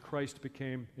into which Christ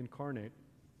became incarnate.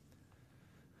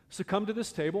 So come to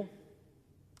this table,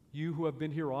 you who have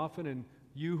been here often and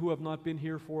you who have not been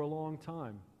here for a long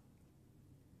time.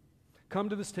 Come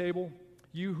to this table,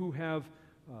 you who have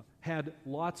had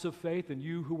lots of faith and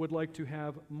you who would like to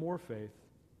have more faith.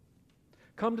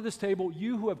 Come to this table,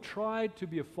 you who have tried to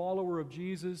be a follower of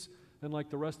Jesus and like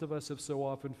the rest of us have so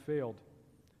often failed.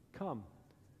 Come.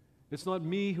 It's not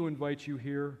me who invites you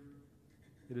here.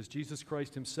 It is Jesus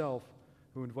Christ himself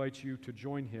who invites you to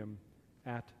join him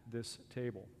at this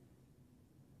table.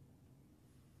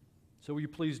 So will you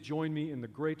please join me in the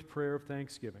great prayer of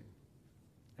thanksgiving,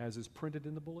 as is printed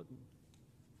in the bulletin.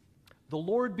 The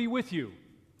Lord be with you.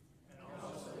 And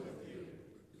also with you.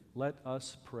 Let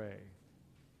us pray.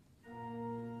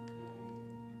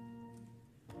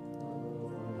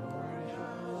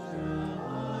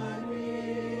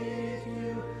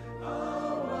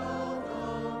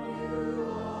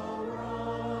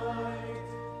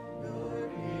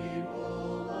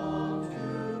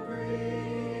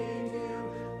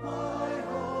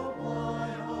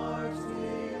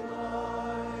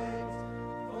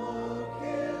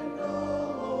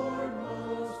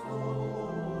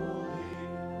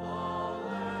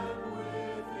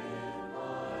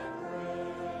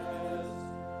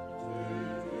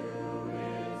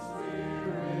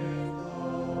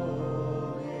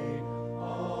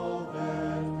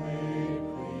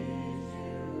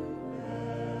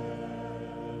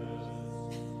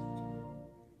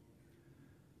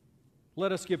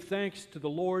 Let us give thanks to the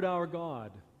Lord our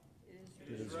God.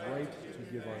 It is right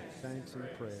to give our thanks and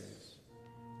praise.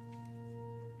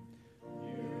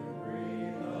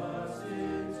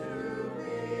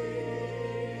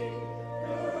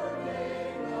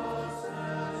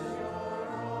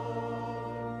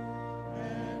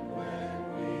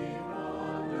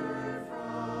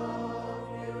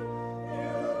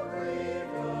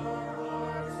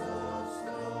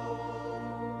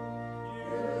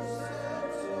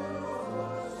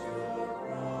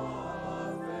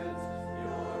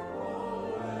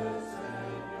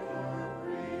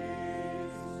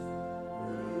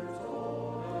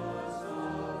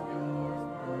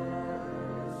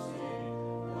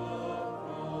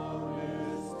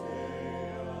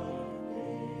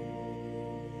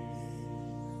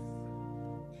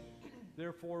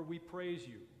 Therefore, we praise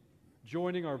you,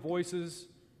 joining our voices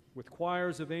with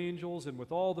choirs of angels and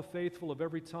with all the faithful of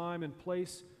every time and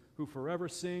place who forever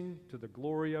sing to the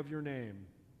glory of your name.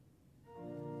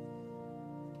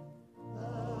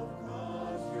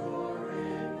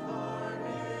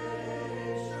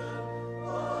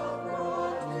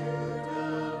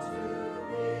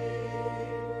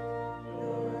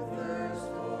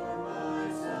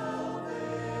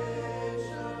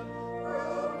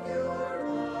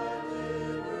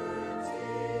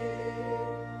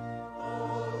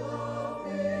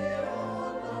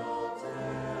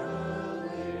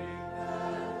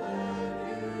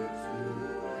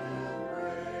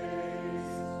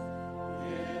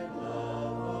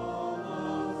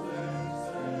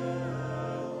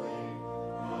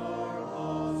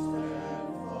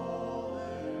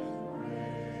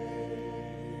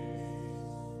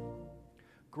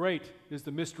 Great is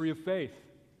the mystery of faith.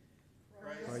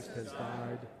 Christ has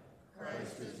died.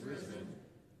 Christ is risen.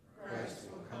 Christ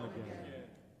will come again.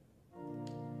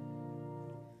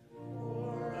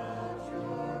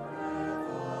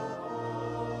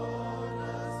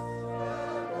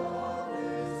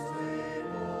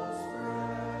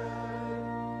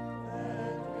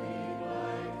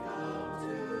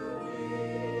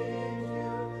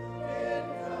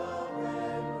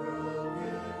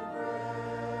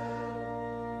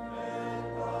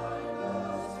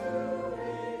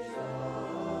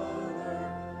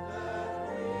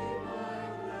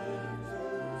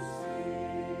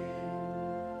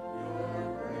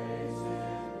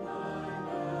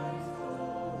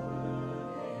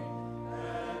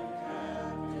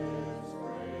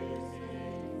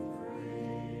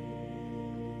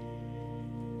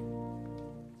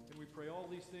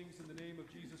 Things in the name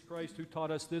of Jesus Christ, who taught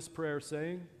us this prayer,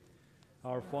 saying,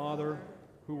 Our Father,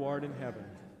 who art in heaven,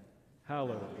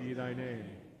 hallowed be thy name.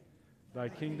 Thy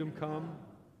kingdom come,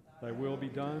 thy will be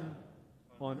done,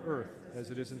 on earth as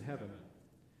it is in heaven.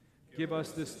 Give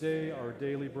us this day our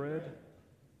daily bread,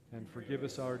 and forgive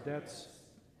us our debts,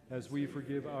 as we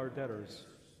forgive our debtors.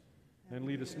 And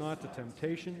lead us not to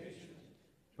temptation,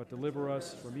 but deliver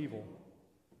us from evil.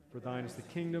 For thine is the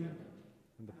kingdom,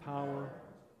 and the power,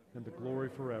 and the glory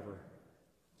forever.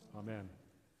 Amen.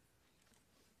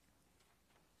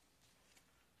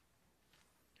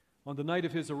 On the night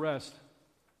of his arrest,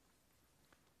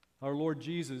 our Lord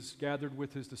Jesus gathered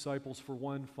with his disciples for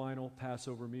one final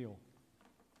Passover meal.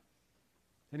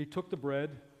 And he took the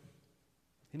bread,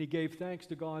 and he gave thanks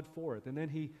to God for it. And then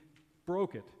he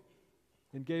broke it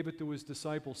and gave it to his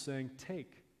disciples, saying,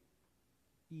 "Take,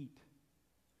 eat.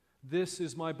 This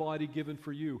is my body given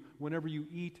for you. Whenever you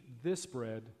eat this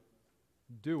bread,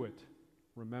 do it,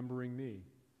 remembering me."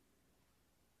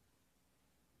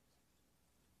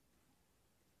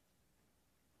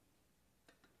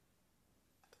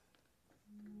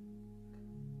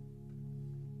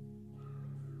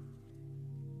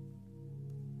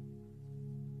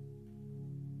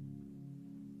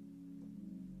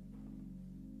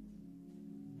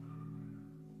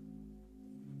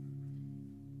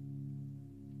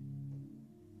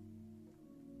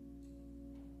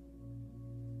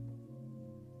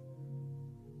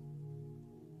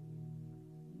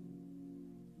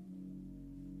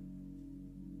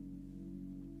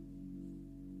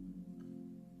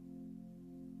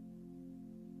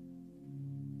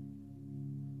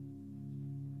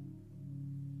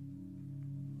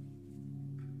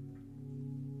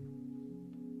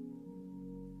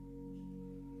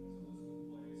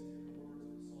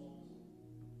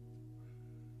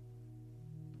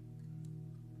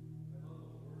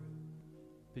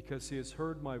 Because he has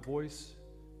heard my voice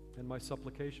and my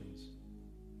supplications.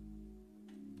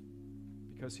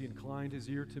 Because he inclined his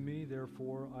ear to me,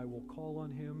 therefore I will call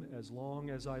on him as long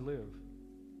as I live.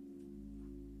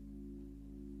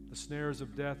 The snares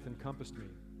of death encompassed me.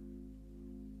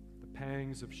 The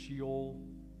pangs of Sheol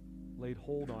laid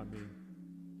hold on me.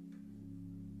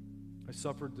 I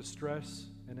suffered distress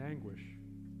and anguish.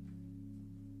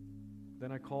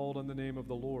 Then I called on the name of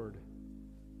the Lord.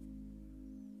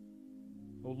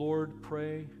 O Lord,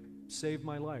 pray, save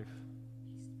my life.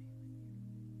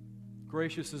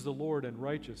 Gracious is the Lord and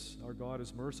righteous. Our God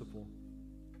is merciful.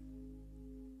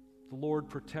 The Lord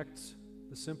protects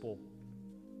the simple.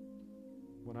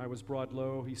 When I was brought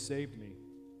low, he saved me.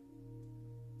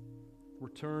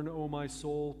 Return, O my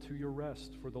soul, to your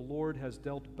rest, for the Lord has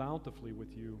dealt bountifully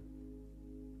with you.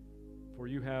 For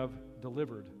you have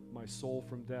delivered my soul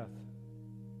from death.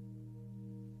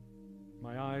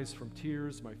 My eyes from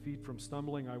tears, my feet from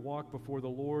stumbling. I walk before the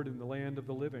Lord in the land of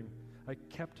the living. I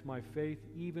kept my faith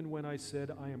even when I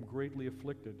said, I am greatly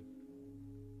afflicted.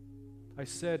 I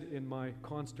said in my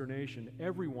consternation,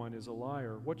 everyone is a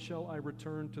liar. What shall I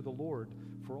return to the Lord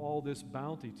for all this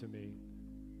bounty to me?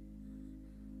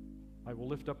 I will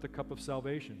lift up the cup of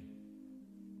salvation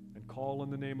and call on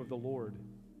the name of the Lord.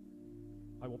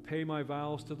 I will pay my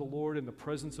vows to the Lord in the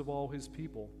presence of all his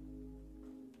people.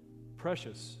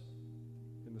 Precious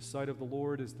in the sight of the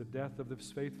Lord is the death of his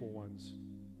faithful ones.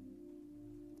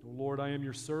 O Lord, I am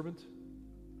your servant.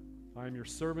 I am your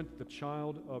servant, the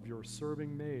child of your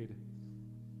serving maid.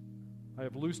 I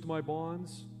have loosed my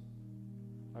bonds.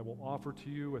 I will offer to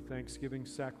you a thanksgiving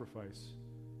sacrifice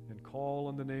and call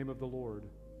on the name of the Lord.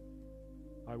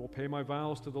 I will pay my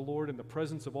vows to the Lord in the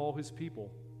presence of all his people,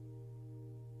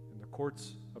 in the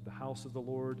courts of the house of the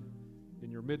Lord, in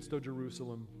your midst, O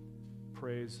Jerusalem.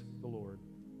 Praise the Lord.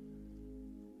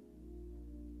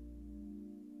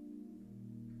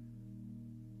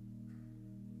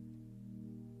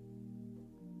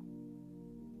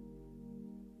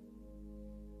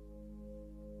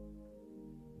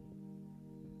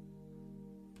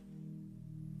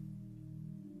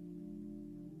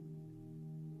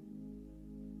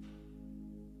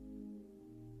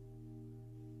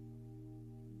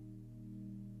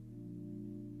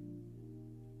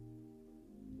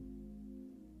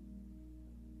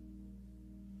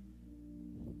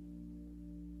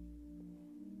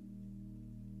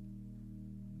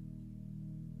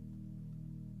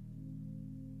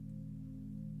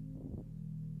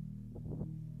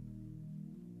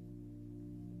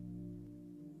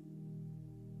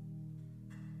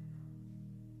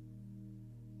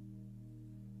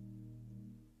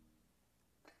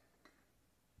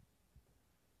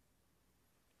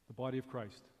 The body of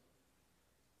Christ.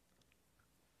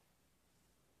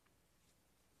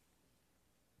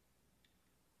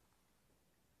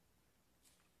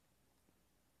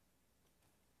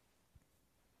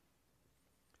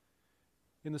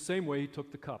 In the same way, he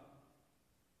took the cup,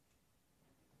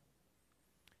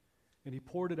 and he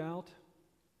poured it out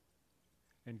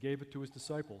and gave it to his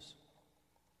disciples,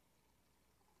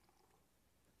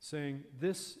 saying,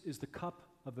 "This is the cup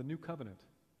of the new covenant,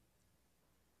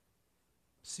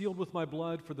 sealed with my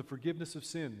blood for the forgiveness of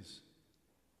sins.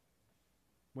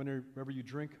 Whenever you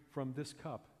drink from this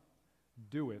cup,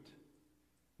 do it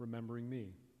remembering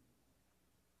me.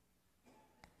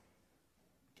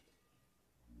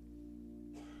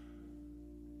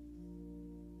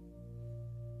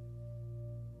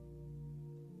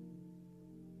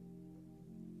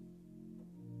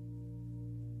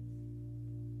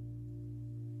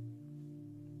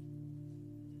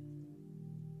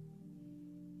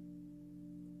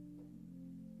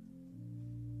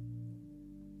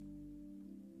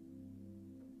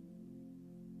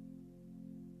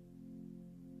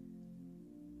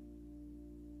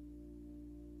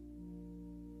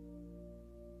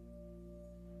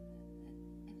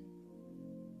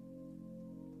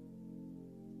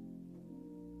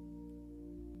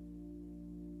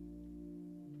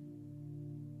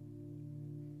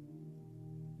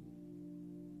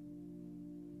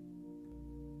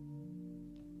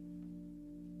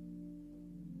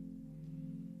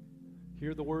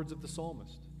 Hear the words of the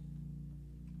psalmist.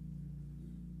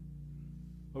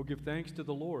 Oh, give thanks to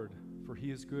the Lord, for he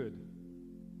is good.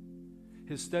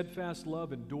 His steadfast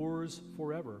love endures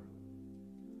forever.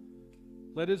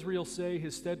 Let Israel say,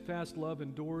 his steadfast love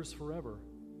endures forever.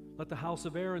 Let the house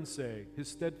of Aaron say, his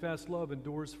steadfast love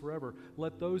endures forever.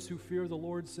 Let those who fear the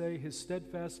Lord say, his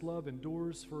steadfast love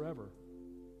endures forever.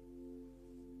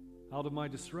 Out of my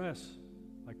distress,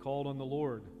 I called on the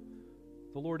Lord.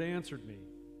 The Lord answered me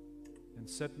and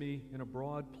set me in a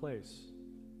broad place.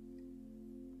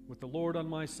 With the Lord on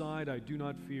my side, I do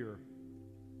not fear.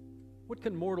 What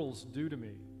can mortals do to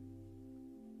me?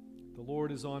 The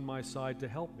Lord is on my side to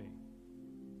help me.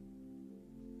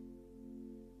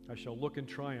 I shall look in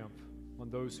triumph on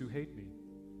those who hate me.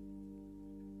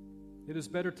 It is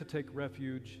better to take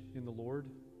refuge in the Lord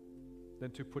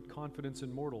than to put confidence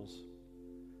in mortals.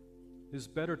 It is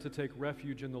better to take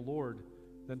refuge in the Lord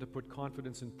than to put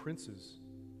confidence in princes.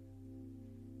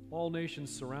 All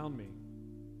nations surround me.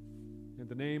 In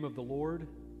the name of the Lord,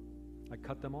 I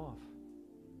cut them off.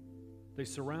 They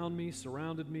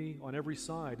surrounded me on every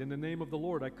side. In the name of the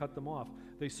Lord, I cut them off.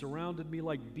 They surrounded me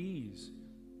like bees.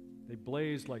 They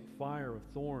blazed like fire of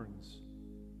thorns.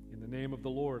 In the name of the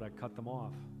Lord, I cut them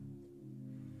off.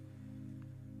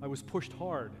 I was pushed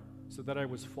hard so that I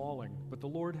was falling, but the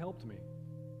Lord helped me.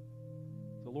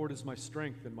 The Lord is my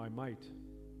strength and my might.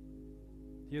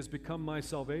 He has become my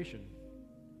salvation.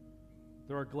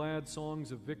 There are glad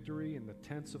songs of victory in the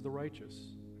tents of the righteous.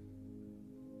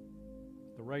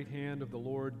 The right hand of the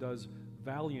Lord does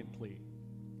valiantly.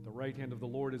 The right hand of the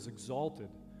Lord is exalted.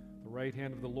 The right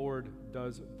hand of the Lord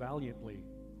does valiantly.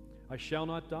 I shall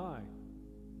not die,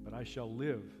 but I shall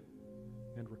live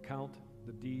and recount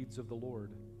the deeds of the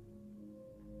Lord.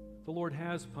 The Lord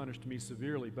has punished me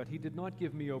severely, but he did not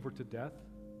give me over to death.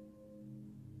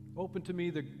 Open to me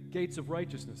the gates of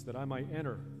righteousness, that I might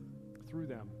enter through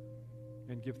them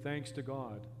and give thanks to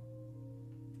God.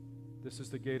 This is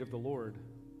the gate of the Lord.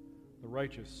 The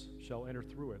righteous shall enter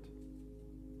through it.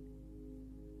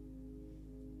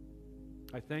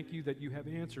 I thank you that you have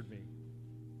answered me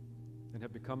and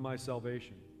have become my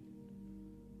salvation.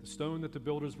 The stone that the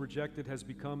builders rejected has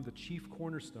become the chief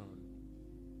cornerstone.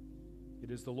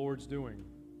 It is the Lord's doing.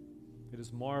 It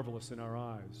is marvelous in our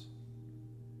eyes.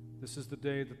 This is the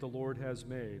day that the Lord has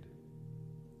made.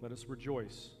 Let us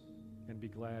rejoice and be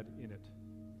glad in it.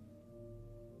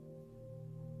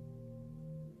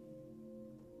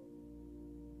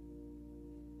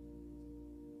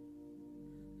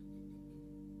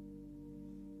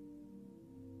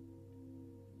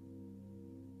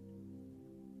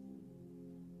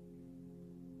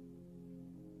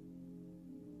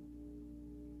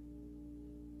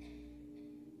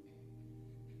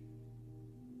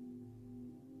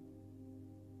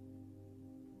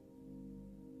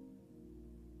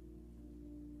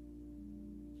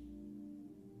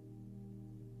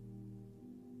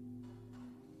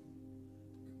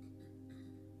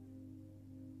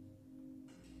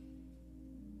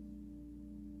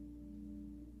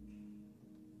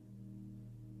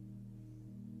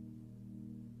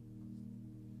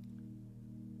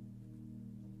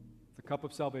 The cup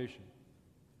of salvation.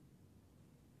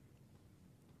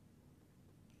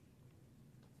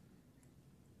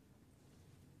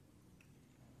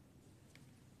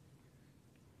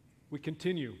 We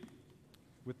continue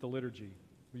with the liturgy.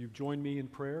 Will you join me in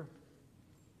prayer?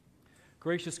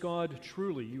 Gracious God,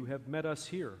 truly you have met us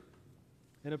here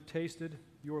and have tasted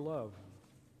your love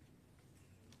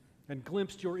and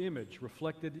glimpsed your image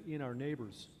reflected in our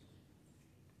neighbors.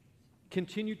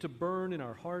 Continue to burn in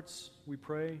our hearts, we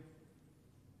pray,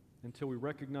 until we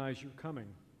recognize your coming.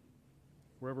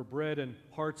 Wherever bread and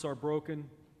hearts are broken,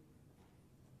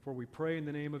 For we pray in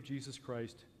the name of Jesus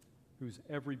Christ, whose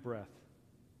every breath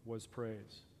was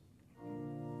praise.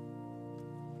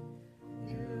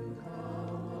 You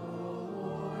come, O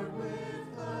Lord,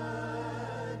 with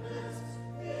gladness,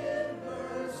 in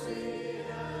mercy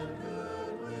and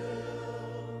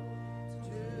goodwill,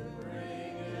 to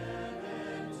bring an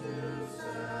end to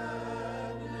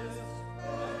sadness,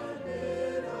 and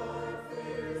bid our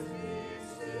fears be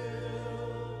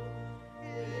still.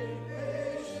 In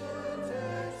patient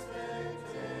expectation,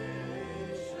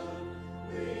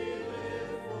 we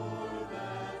live for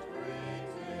that great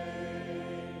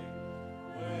day,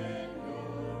 when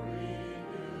your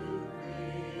renewed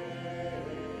creation,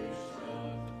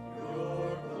 your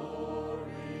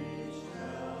glory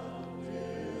shall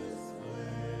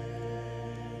display.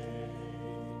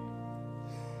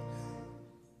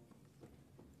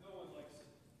 No one likes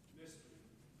mystery.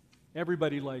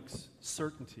 Everybody likes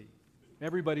certainty.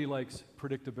 Everybody likes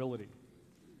predictability.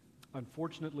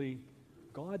 Unfortunately,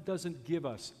 God doesn't give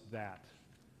us that.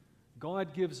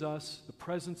 God gives us the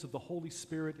presence of the Holy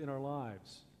Spirit in our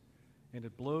lives. And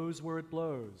it blows where it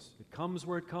blows. It comes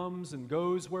where it comes and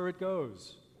goes where it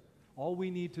goes. All we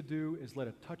need to do is let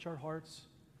it touch our hearts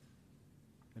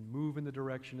and move in the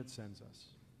direction it sends us.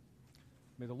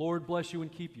 May the Lord bless you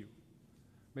and keep you.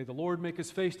 May the Lord make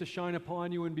his face to shine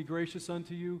upon you and be gracious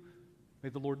unto you. May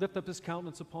the Lord lift up his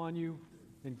countenance upon you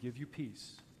and give you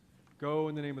peace. Go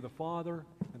in the name of the Father,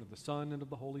 and of the Son, and of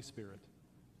the Holy Spirit.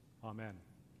 Amen.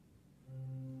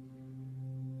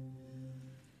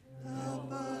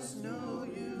 Help us know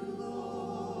you.